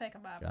pick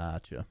him up.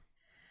 Gotcha.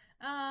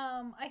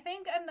 I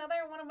think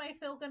another one of my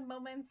feel good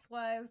moments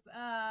was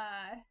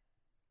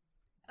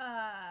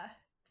fuck.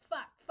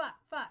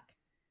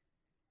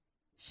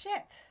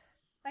 Shit.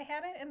 I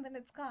had it and then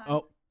it's gone.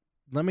 Oh.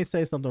 Let me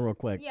say something real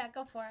quick. Yeah,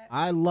 go for it.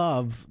 I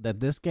love that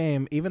this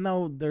game, even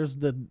though there's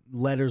the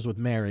letters with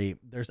Mary,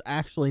 there's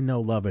actually no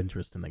love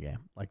interest in the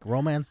game. Like,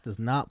 romance does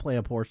not play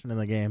a portion in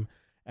the game.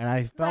 And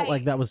I felt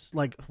like that was,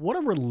 like, what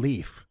a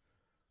relief.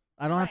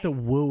 I don't have to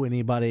woo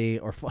anybody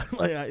or,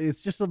 like,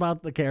 it's just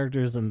about the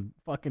characters and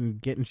fucking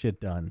getting shit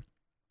done.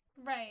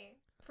 Right,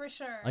 for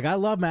sure. Like, I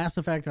love Mass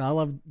Effect and I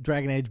love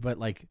Dragon Age, but,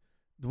 like,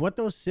 what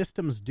those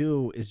systems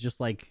do is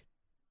just, like,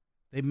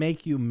 they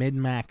make you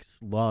min-max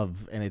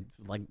love, and it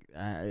like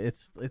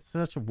it's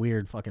such a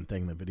weird fucking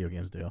thing that video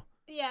games do.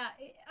 Yeah,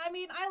 I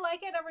mean, I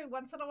like it every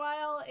once in a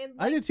while.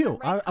 I do too.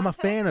 I'm a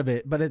fan of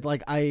it, but it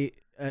like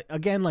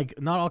again,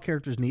 like not all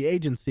characters need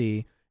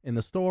agency in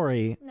the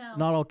story. No.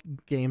 Not all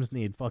games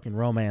need fucking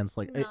romance.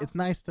 Like it's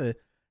nice to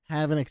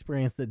have an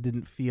experience that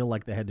didn't feel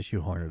like they had to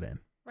shoehorn it in.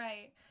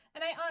 Right.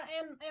 And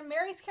and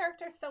Mary's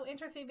character is so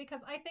interesting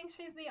because I think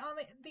she's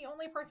the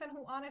only person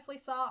who honestly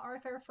saw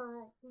Arthur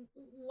for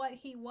what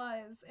he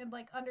was and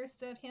like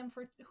understood him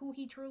for who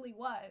he truly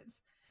was.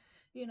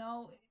 You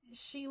know,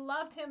 she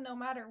loved him no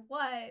matter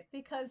what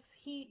because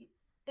he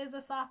is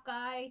a soft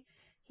guy.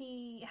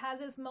 He has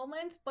his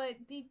moments,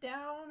 but deep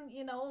down,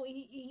 you know,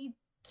 he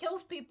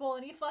kills people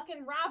and he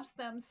fucking robs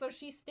them. So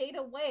she stayed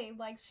away.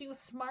 Like she was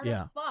smart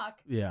as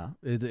fuck. Yeah,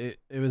 it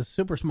was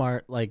super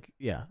smart. Like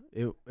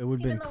it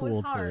would have been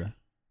cool to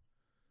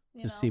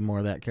see more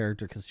of that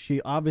character because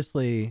she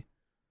obviously,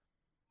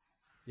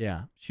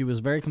 she was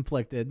very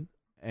conflicted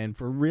and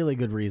for really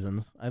good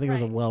reasons. I think it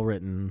was a well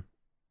written,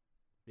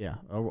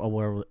 a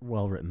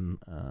well written,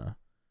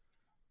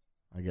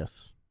 I guess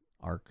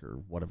arc or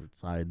whatever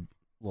side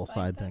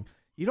thing.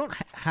 You don't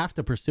have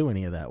to pursue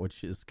any of that,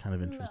 which is kind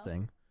of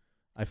interesting. No.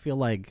 I feel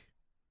like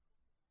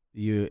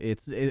you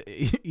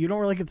don't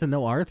really get to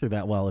know Arthur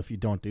that well if you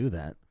don't do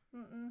that.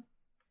 Mm-mm.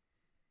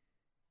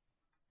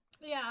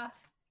 Yeah.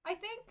 I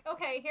think,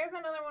 okay, here's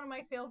another one of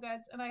my feel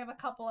goods, and I have a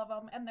couple of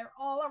them, and they're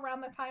all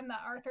around the time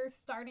that Arthur's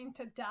starting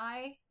to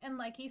die, and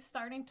like he's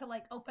starting to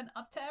like open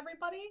up to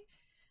everybody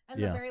in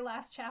the Yeah. very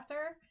last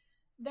chapter.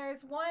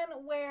 There's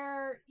one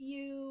where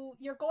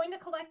you're going to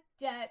collect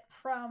debt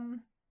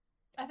from,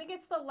 I think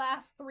it's the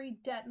last 3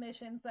 debt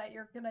missions that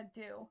you're gonna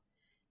do,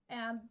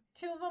 and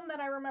 2 of them that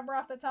I remember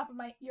off the top of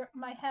my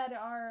head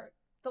are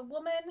the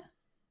woman,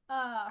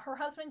 her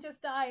husband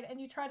just died,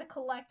 and you try to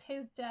collect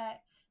his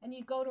debt, and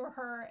you go to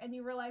her and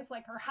you realize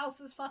like her house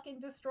is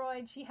fucking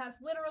destroyed. She has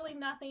literally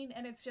nothing,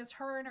 and it's just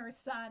her and her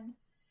son.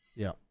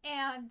 Yeah.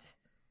 And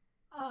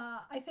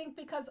I think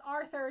because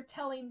Arthur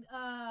telling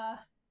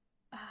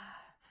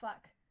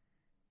fuck,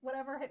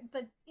 whatever,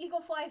 the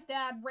Eagle Fly's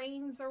dad,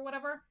 Rains or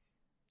whatever.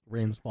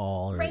 Rains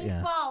Fall. Or, Rains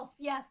yeah. Falls.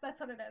 Yes, that's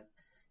what it is.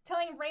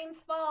 Telling Rains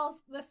Falls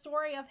the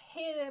story of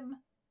him,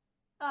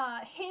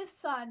 his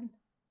son,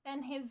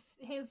 and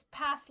his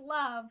past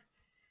love,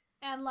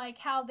 and like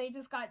how they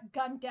just got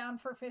gunned down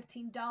for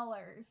 $15,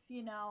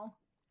 you know.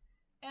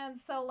 And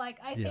so like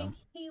I think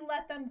he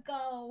let them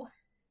go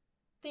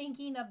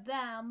thinking of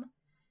them.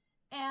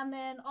 And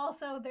then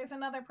also there's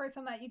another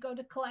person that you go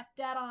to collect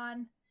debt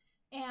on,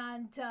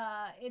 and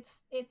it's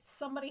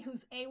somebody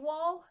who's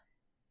AWOL,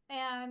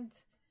 and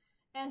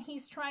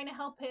he's trying to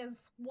help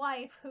his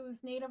wife,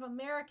 who's Native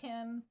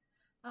American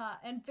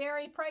and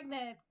very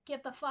pregnant,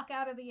 get the fuck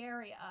out of the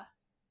area.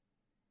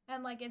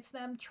 And like it's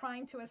them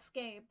trying to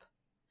escape.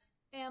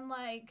 And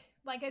like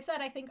I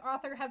said, I think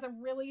Arthur has a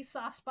really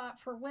soft spot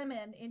for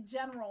women in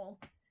general.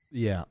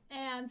 Yeah.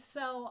 And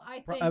so I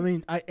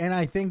think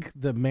I think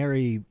the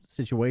Mary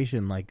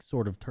situation like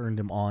sort of turned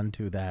him on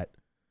to that.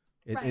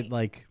 It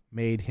like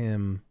made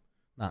him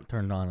not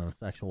turned on in a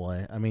sexual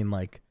way. I mean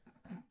like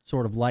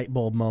sort of light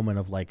bulb moment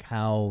of like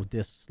how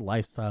this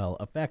lifestyle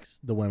affects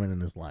the women in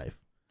his life.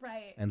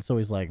 Right. And so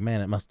he's like,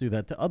 man, it must do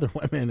that to other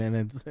women. And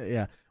it's,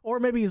 yeah. Or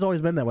maybe he's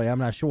always been that way. I'm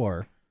not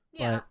sure.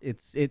 Yeah.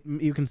 But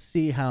you can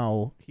see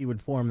how he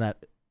would form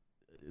that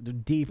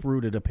deep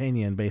rooted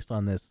opinion based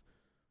on this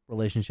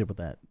relationship with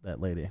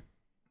that lady.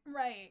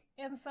 Right.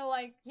 And so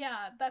like,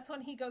 yeah, that's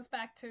when he goes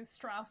back to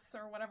Strauss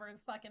or whatever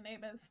his fucking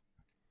name is,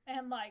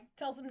 and like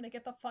tells him to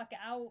get the fuck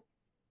out.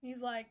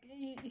 He's like,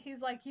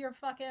 you're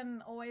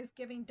fucking always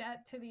giving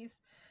debt to these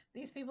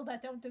people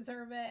that don't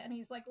deserve it, and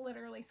he's like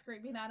literally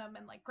screaming at him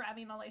and like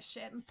grabbing all his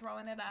shit and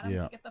throwing it at him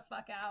to get the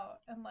fuck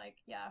out. And like,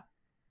 yeah.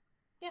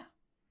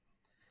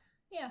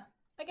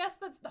 I guess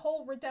that's the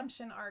whole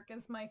redemption arc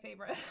is my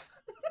favorite.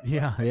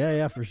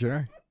 yeah, for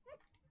sure.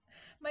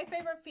 My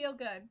favorite feel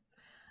good.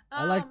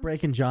 I like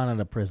breaking John out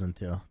of prison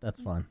too. That's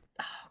fun.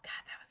 Oh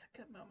god, that was a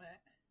good moment.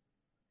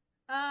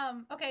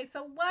 Okay,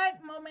 so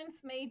what moments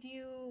made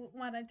you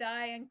want to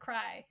die and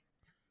cry?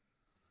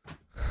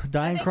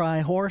 Cry,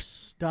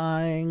 horse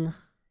dying.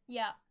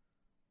 Yeah.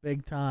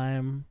 Big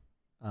time.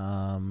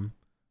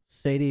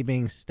 Sadie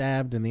being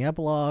stabbed in the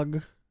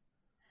epilogue.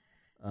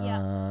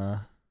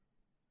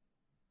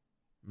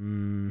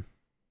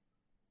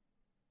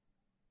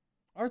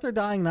 Arthur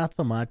dying, not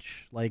so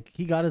much. Like,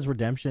 he got his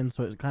redemption,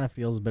 so it kind of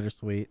feels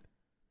bittersweet.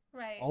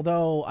 Right.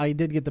 Although, I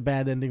did get the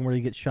bad ending where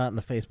he gets shot in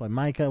the face by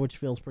Micah, which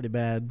feels pretty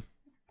bad.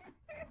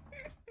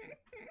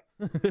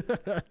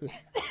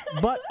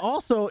 But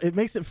also, it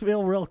makes it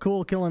feel real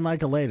cool killing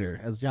Micah later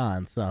as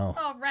John, so...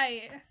 Oh,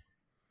 right.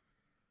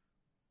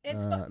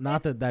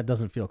 Not that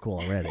doesn't feel cool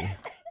already.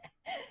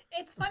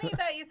 It's funny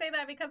that you say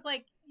that because,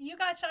 like, you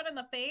got shot in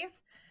the face.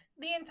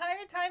 The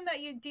entire time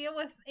that you deal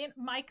with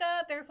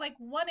Micah, there's like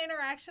one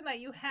interaction that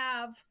you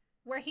have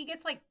where he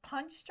gets like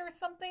punched or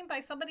something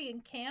by somebody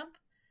in camp.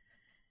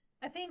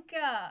 I think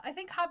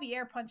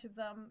Javier punches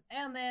him,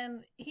 and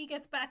then he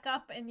gets back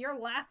up, and you're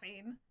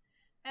laughing,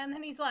 and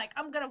then he's like,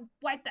 "I'm gonna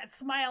wipe that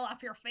smile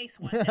off your face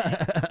one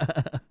day."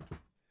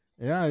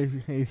 Yeah,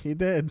 he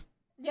did.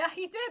 Yeah,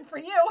 he did for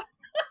you.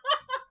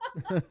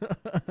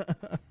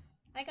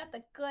 I got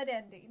the good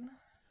ending.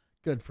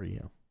 Good for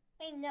you.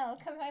 I know,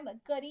 because I'm a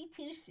goody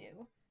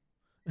two-shoe.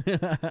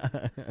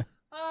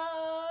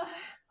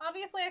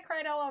 Obviously I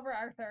cried all over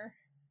Arthur.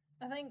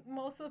 I think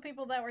most of the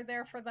people that were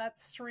there for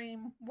that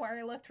stream where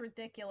I looked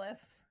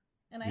ridiculous,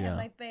 and I had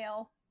my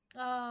veil.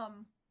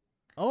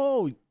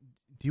 Oh, do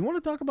you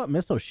want to talk about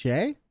Miss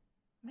O'Shea?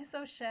 Miss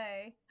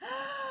O'Shea.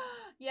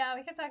 Yeah,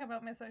 we can talk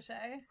about Miss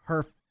O'Shea.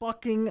 Her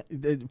fucking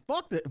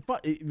fuck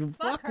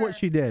her. what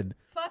she did.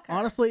 Fuck her.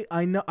 Honestly,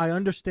 I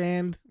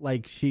understand.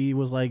 Like, she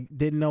was like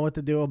didn't know what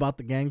to do about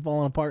the gang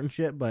falling apart and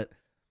shit. But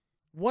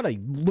what a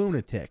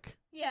lunatic.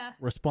 Yeah.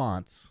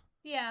 Response.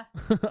 Yeah.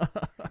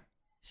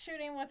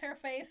 Shooting what's her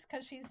face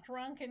because she's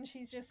drunk and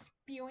she's just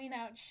spewing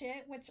out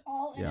shit, which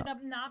all ended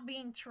up not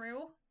being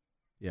true.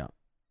 Yeah.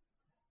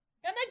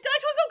 And then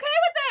Dutch was okay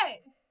with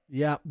it.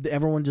 Yeah,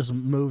 everyone just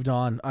moved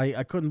on.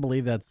 I couldn't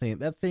believe that scene.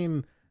 That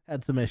scene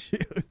had some issues.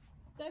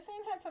 That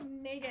scene had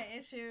some mega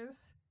issues.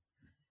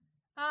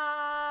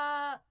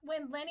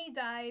 When Lenny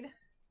died.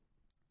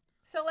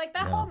 So, like,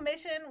 that whole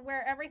mission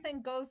where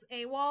everything goes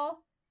AWOL.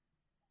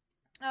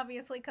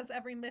 Obviously, because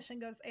every mission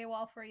goes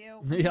AWOL for you.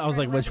 Yeah, I was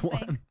like, which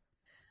one?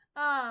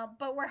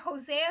 But where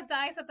Hosea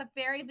dies at the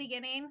very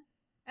beginning,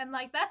 and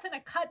like that's in a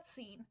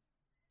cutscene.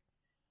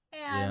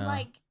 And Yeah.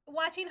 like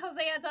watching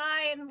Hosea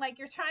die, and like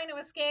you're trying to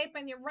escape,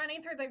 and you're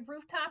running through the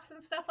rooftops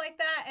and stuff like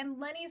that, and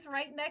Lenny's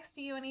right next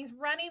to you, and he's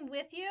running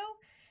with you,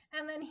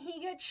 and then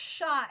he gets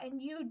shot,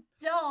 and you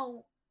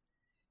don't,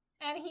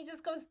 and he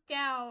just goes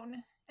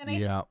down. And I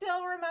Yeah.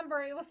 still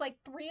remember it was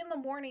like 3 in the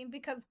morning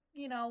because,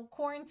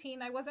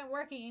 quarantine, I wasn't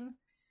working.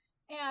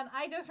 And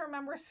I just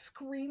remember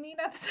screaming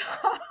at the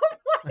top of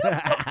my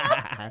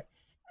lungs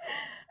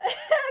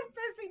and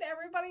pissing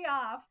everybody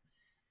off.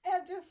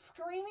 And just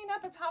screaming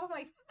at the top of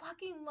my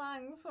fucking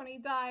lungs when he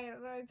died.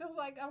 And I just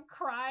like, I'm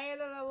crying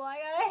and I'm like,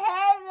 I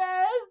hate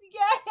this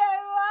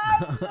game. Why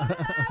is this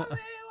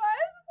happening? Why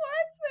is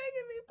sports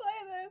making me play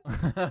this?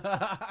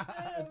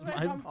 It's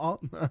my fault.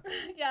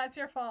 Yeah, it's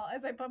your fault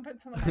as I bump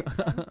into the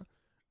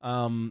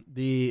microphone.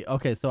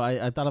 Okay, so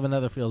I thought of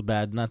another feels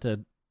bad, not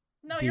to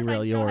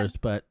derail yours,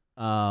 but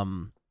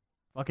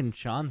fucking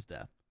Sean's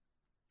death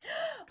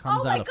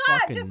comes out of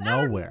fucking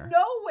nowhere.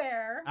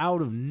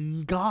 Out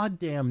of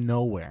goddamn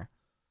nowhere.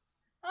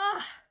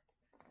 Ah.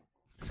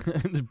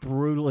 It's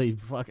brutally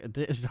fucking.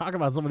 Talk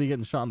about somebody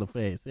getting shot in the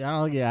face. I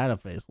don't think he had a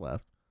face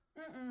left.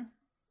 Mm-mm.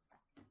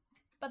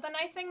 But the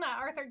nice thing that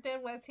Arthur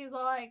did was he's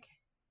like,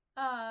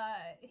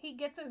 he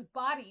gets his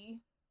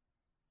body,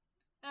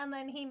 and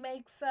then he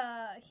makes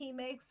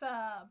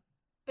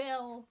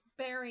Bill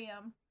bury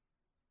him.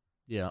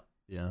 Yeah.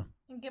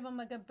 And give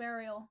him a good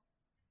burial.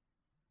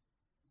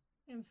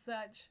 And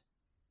such.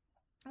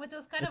 Which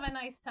was kind of a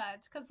nice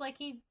touch, because like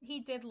he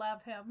did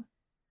love him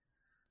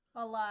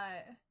a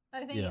lot.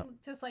 I think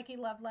just like he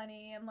loved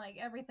Lenny and like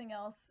everything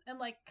else, and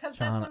like because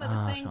that's one of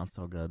the things. Sean's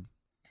so good.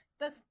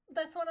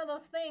 That's one of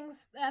those things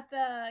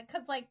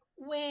because like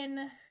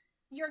when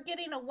you're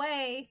getting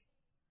away,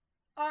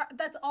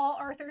 that's all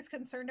Arthur's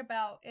concerned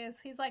about is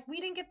he's like, we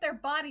didn't get their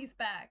bodies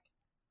back,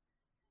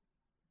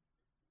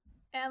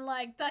 and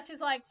like Dutch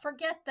is like,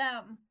 forget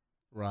them.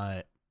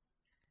 Right.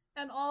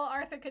 And all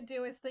Arthur could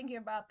do is thinking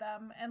about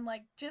them and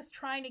like just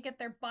trying to get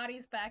their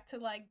bodies back to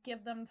like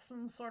give them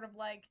some sort of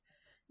like,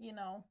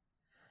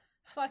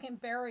 fucking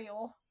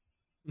burial.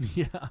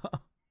 Yeah.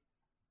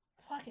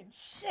 Fucking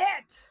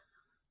shit.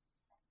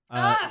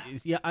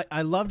 Yeah,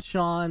 I loved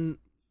Sean.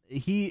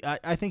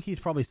 I think he's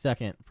probably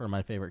second for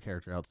my favorite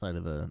character outside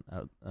of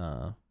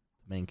the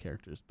main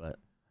characters, but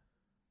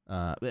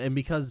and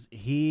because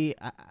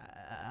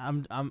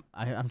I'm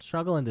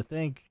struggling to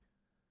think.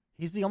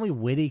 He's the only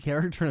witty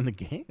character in the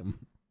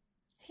game.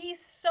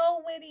 He's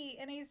so witty,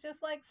 and he's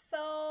just like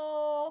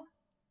so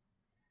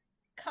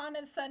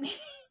condescending.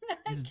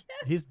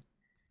 He's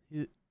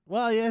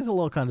well, he is a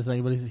little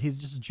condescending, but he's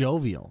just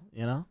jovial,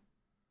 you know?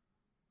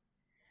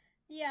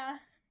 Yeah.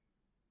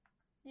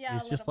 Yeah.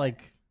 He's just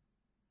like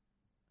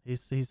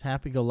he's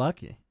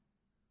happy-go-lucky.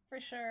 For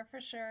sure.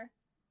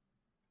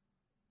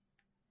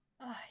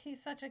 Oh,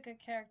 he's such a good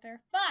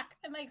character. Fuck!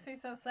 It makes me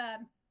so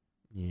sad.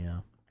 Yeah.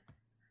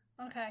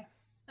 Okay.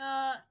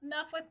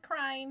 Enough with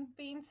crying,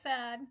 being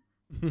sad,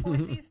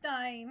 horses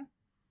dying,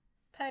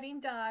 petting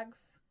dogs.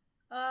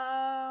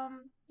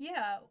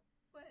 Yeah.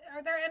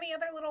 Are there any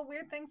other little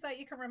weird things that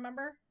you can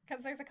remember?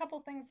 Because there's a couple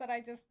things that I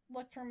just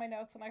looked through my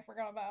notes and I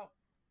forgot about.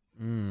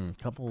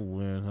 Couple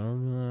weird.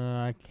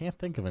 I can't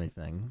think of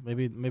anything.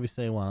 Maybe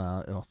say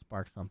one. It'll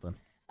spark something.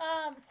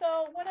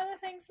 So one of the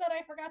things that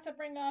I forgot to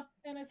bring up,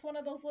 and it's one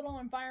of those little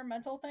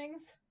environmental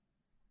things,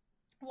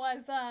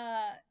 was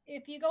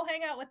if you go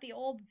hang out with the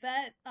old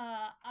vet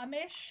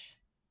Amish,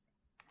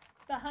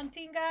 the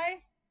hunting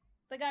guy,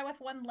 the guy with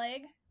one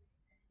leg,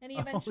 and he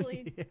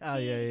eventually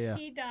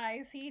he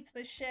dies, he eats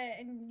the shit,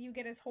 and you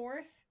get his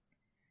horse.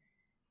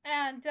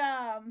 And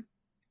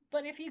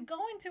but if you go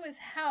into his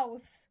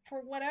house for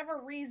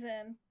whatever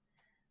reason,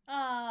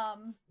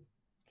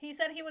 he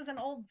said he was an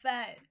old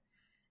vet,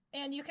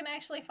 and you can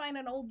actually find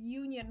an old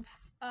Union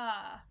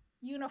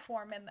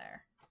uniform in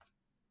there.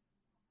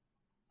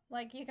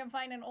 Like, you can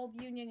find an old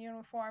Union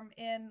uniform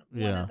in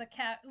one of the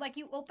like,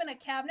 you open a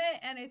cabinet,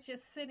 and it's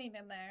just sitting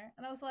in there.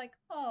 And I was like,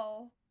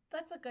 oh,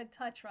 that's a good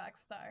touch,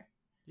 Rockstar.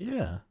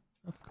 Yeah,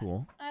 that's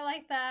cool. I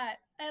like that.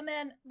 And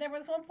then there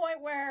was one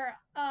point where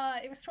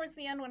it was towards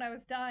the end when I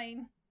was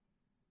dying,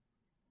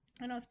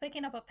 and I was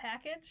picking up a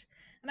package,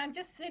 and I'm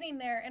just sitting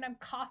there, and I'm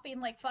coughing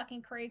like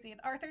fucking crazy,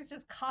 and Arthur's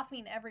just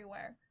coughing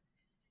everywhere.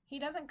 He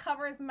doesn't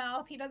cover his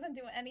mouth. He doesn't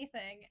do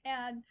anything.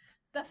 And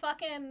the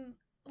fucking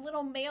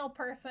little male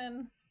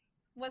person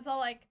was all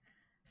like,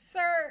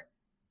 sir,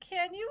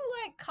 can you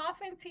like cough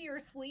into your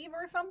sleeve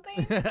or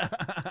something?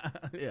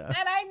 Yeah.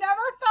 And I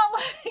never felt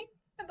like,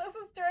 this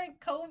is during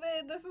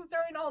COVID, this is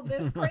during all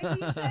this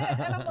crazy shit,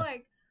 and I'm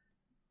like,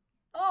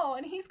 oh,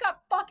 and he's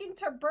got fucking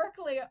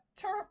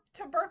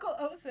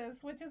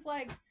tuberculosis, which is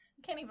like,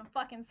 I can't even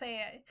fucking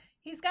say it.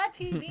 He's got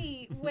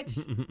TB, which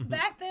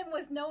back then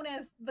was known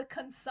as the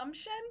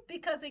consumption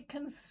because it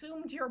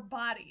consumed your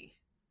body.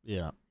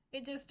 Yeah.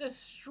 It just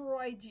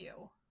destroyed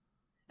you.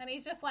 And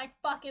he's just like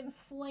fucking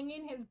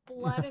slinging his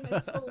blood and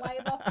his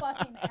saliva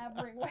fucking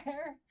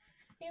everywhere.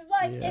 He's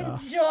like,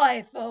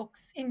 enjoy, folks,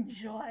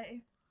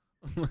 enjoy.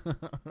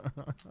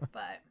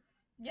 But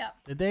yeah.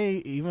 Did they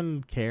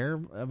even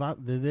care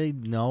about? Did they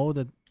know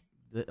that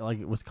like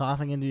it was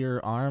coughing into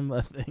your arm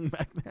a thing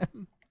back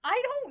then? I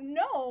don't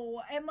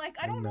know. And like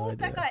I don't know if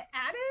that got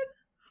added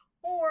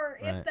or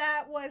if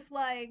that was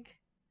like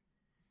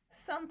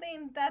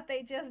something that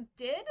they just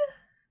did.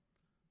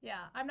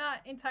 Yeah, I'm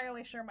not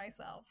entirely sure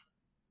myself.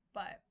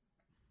 But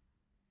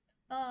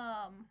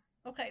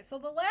okay, so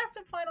the last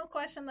and final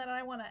question that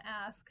I want to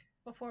ask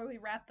before we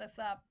wrap this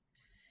up.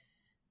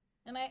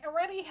 And I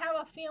already have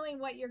a feeling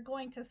what you're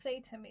going to say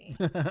to me.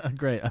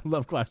 Great. I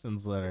love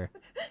questions that are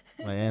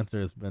my answer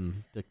has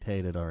been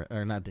dictated or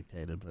not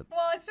dictated, but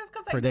well, it's just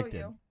because I know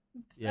you.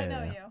 Yeah, I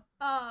know you.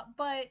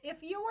 But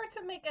if you were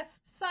to make a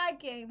side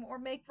game or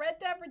make Red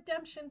Dead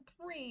Redemption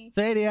 3...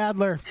 Sadie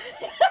Adler!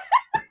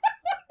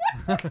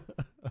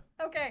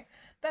 Okay,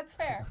 that's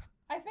fair.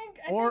 I think...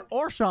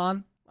 Or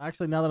Sean.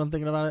 Actually, now that I'm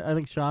thinking about it, I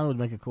think Sean would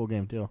make a cool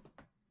game, too.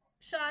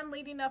 Sean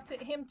leading up to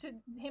him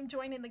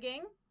joining the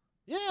gang?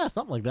 Yeah,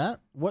 something like that.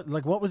 What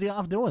was he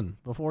off doing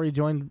before he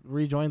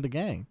rejoined the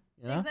gang?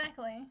 You know?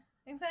 Exactly.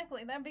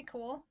 That'd be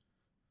cool.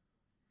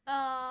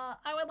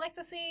 I would like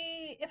to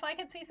see if I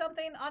could see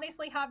something.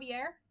 Honestly,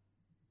 Javier,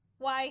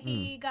 why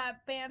he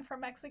got banned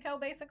from Mexico,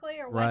 basically,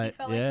 or why he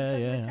felt like he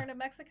couldn't return to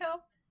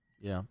Mexico.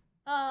 Yeah.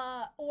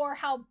 Or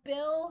how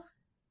Bill,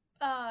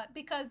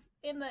 because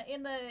in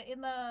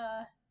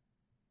the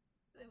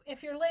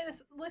if you're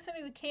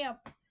listening to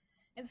camp.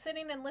 And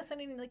sitting and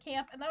listening in the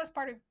camp, and that was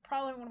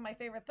probably one of my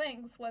favorite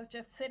things, was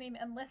just sitting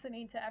and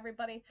listening to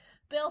everybody.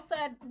 Bill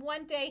said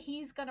one day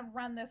he's gonna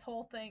run this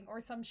whole thing or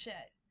some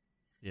shit.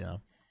 Yeah.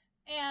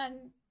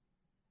 And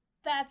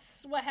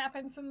that's what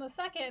happens in the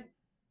second,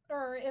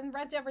 or in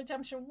Red Dead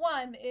Redemption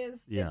 1, is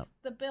it's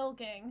the Bill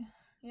gang,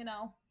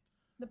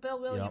 the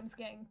Bill Williams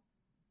gang.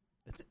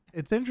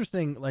 It's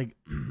interesting, like,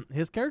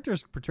 his character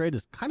is portrayed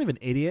as kind of an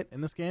idiot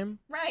in this game.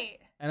 Right.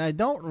 And I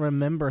don't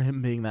remember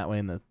him being that way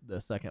in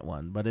the second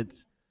one, but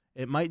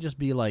it might just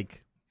be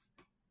like,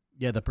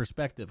 the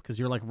perspective, because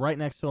you're like right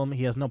next to him.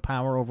 He has no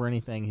power over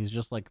anything. He's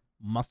just like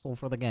muscle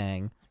for the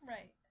gang.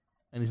 Right.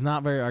 And he's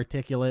not very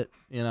articulate,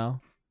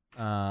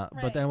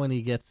 But then when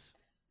he gets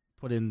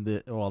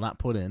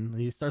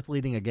he starts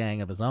leading a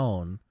gang of his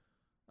own.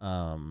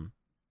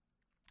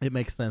 It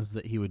makes sense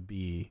that he would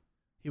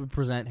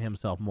present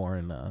himself more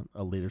in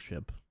a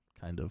leadership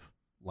kind of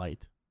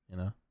light,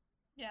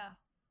 Yeah.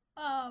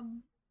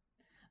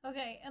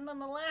 Okay, and then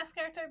the last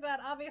character that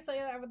obviously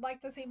I would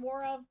like to see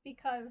more of,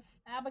 because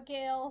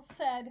Abigail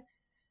said,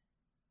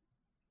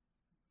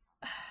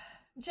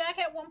 Jack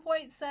at one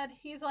point said,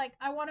 he's like,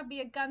 I want to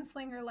be a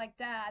gunslinger like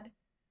Dad.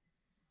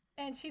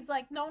 And she's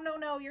like, no,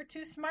 you're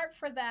too smart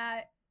for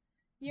that.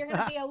 You're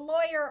going to be a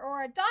lawyer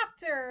or a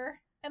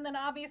doctor. And then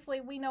obviously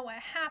we know what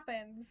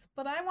happens.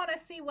 But I want to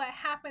see what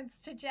happens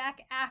to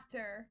Jack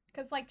after.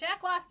 Because, like,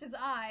 Jack lost his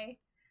eye.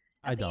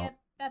 I don't.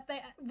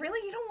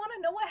 Really? You don't want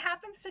to know what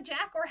happens to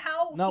Jack or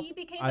how he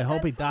became a I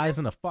hope he gunslinger? dies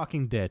in a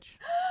fucking ditch.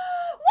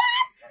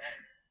 What?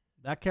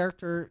 That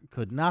character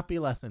could not be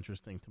less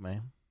interesting to me.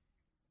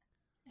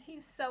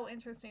 He's so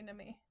interesting to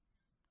me.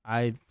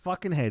 I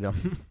fucking hate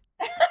him.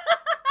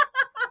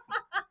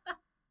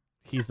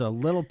 He's a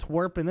little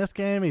twerp in this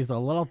game. He's a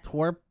little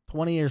twerp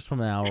 20 years from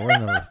now, or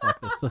whatever the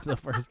fuck the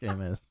first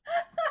game is.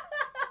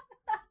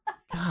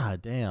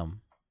 God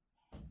damn.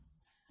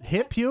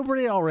 Hit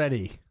puberty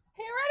already.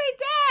 He already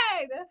did.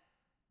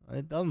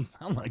 It doesn't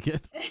sound like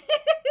it.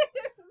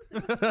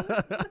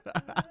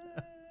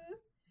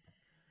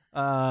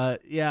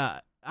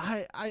 Yeah.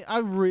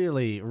 I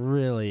really,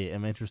 really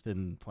am interested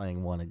in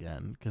playing 1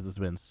 again, because it's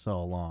been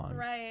so long.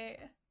 Right.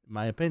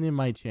 My opinion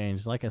might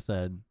change. Like I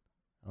said,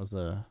 I was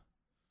a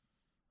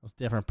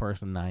different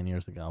person 9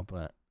 years ago,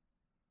 but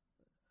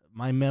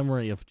my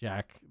memory of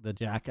the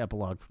Jack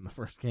epilogue from the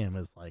first game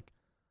is like,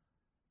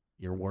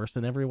 you're worse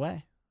in every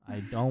way. I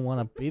don't want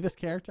to be this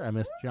character. I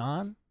miss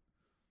John.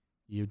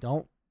 You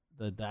don't.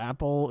 The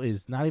apple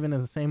is not even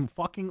in the same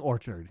fucking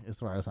orchard, as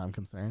far as I'm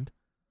concerned.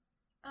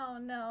 Oh,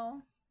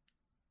 no.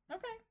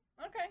 Okay.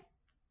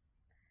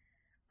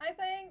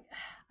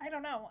 I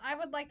don't know. I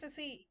would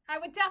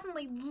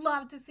definitely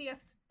love to see a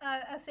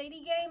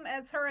Sadie game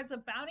as her as a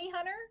bounty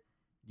hunter.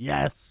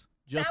 Yes.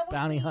 Just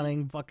bounty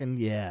hunting, fucking,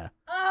 yeah.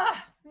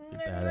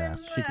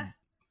 Badass. She could,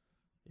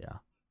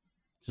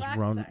 just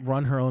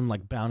run her own,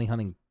 like, bounty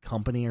hunting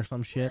company or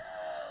some shit.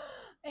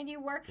 And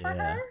you work for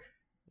her?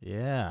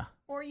 Yeah.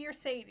 Or you're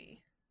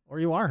Sadie. Or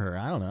you are her.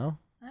 I don't know.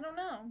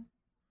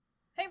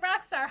 Hey,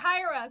 Rockstar,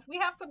 hire us. We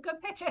have some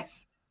good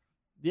pitches.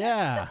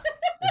 Yeah.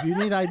 If you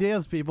need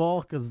ideas,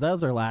 people, because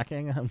those are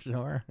lacking, I'm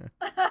sure.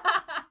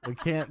 We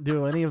can't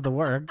do any of the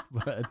work,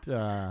 but,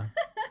 All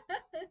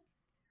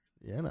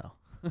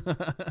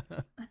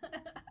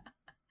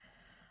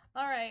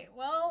right.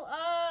 Well,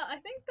 I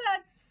think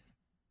that's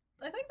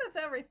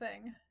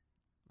everything.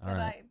 All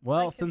right.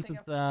 Well, since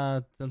it's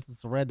a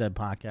Red Dead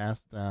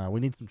podcast, we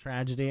need some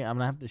tragedy. I'm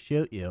gonna have to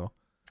shoot you.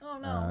 Oh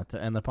no.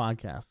 To end the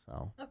podcast.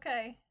 So.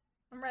 Okay,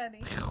 I'm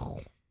ready.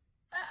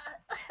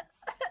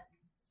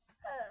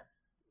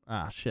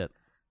 Ah, shit.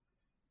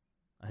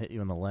 I hit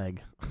you in the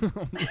leg.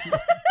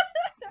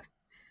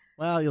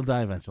 Well, you'll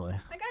die eventually.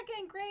 I got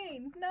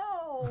gangrene.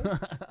 No.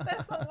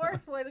 That's the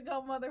worst way to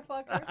go,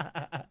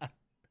 motherfucker.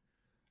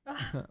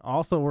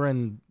 Also, we're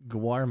in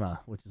Guarma,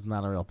 which is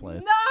not a real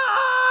place. No!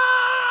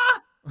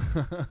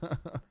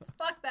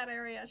 Fuck that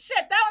area.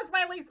 Shit, that was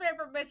my least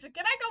favorite mission.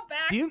 Can I go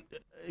back?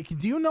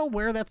 Do you know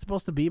where that's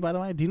supposed to be, by the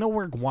way? Do you know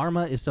where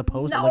Guarma is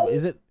supposed to No. like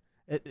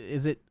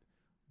is it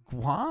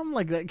Guam?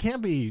 Like that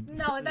can't be.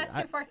 No, that's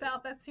too far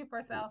south. That's too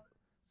far south.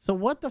 So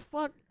what the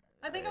fuck?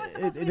 I think it was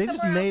supposed to be They just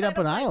somewhere made outside up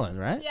an of, like- island,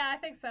 right? Yeah, I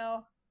think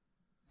so.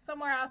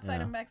 Somewhere outside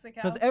Yeah. of Mexico.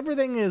 Because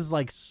everything is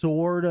like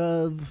sort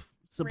of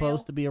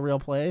supposed Real. to be a real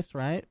place,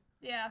 right?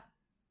 Yeah.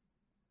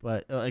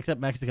 But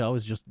except Mexico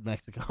is just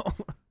Mexico.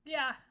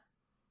 Yeah.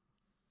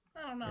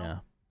 I don't know. Yeah.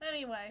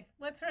 Anyway,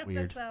 let's wrap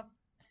Weird. this up.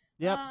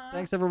 Yep.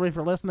 Thanks everybody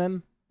for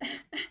listening.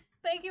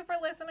 Thank you for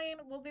listening.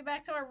 We'll be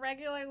back to our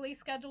regularly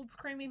scheduled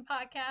Screaming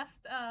podcast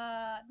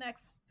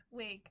next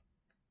week.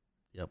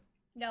 Yep.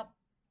 Yep.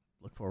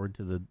 Look forward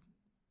to the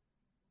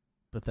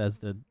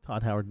Bethesda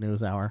Todd Howard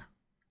News Hour.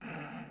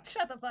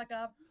 Shut the fuck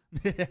up.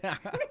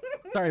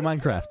 Sorry,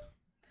 Minecraft.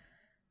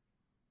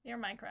 You're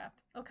Minecraft.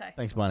 Okay.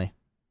 Thanks, Bunny.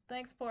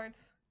 Thanks, Sports.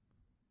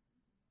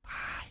 Bye.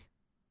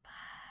 Bye.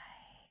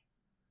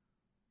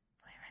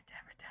 Play Red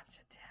Dead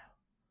Redemption 2.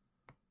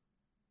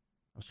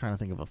 I was trying to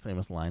think of a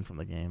famous line from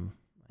the game.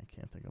 I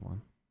can't think of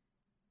one.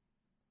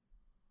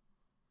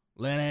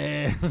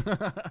 Lenny!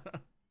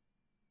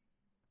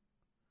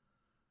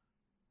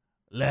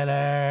 Lenny!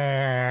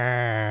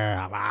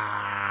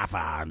 I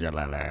found you,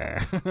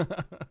 Lenny.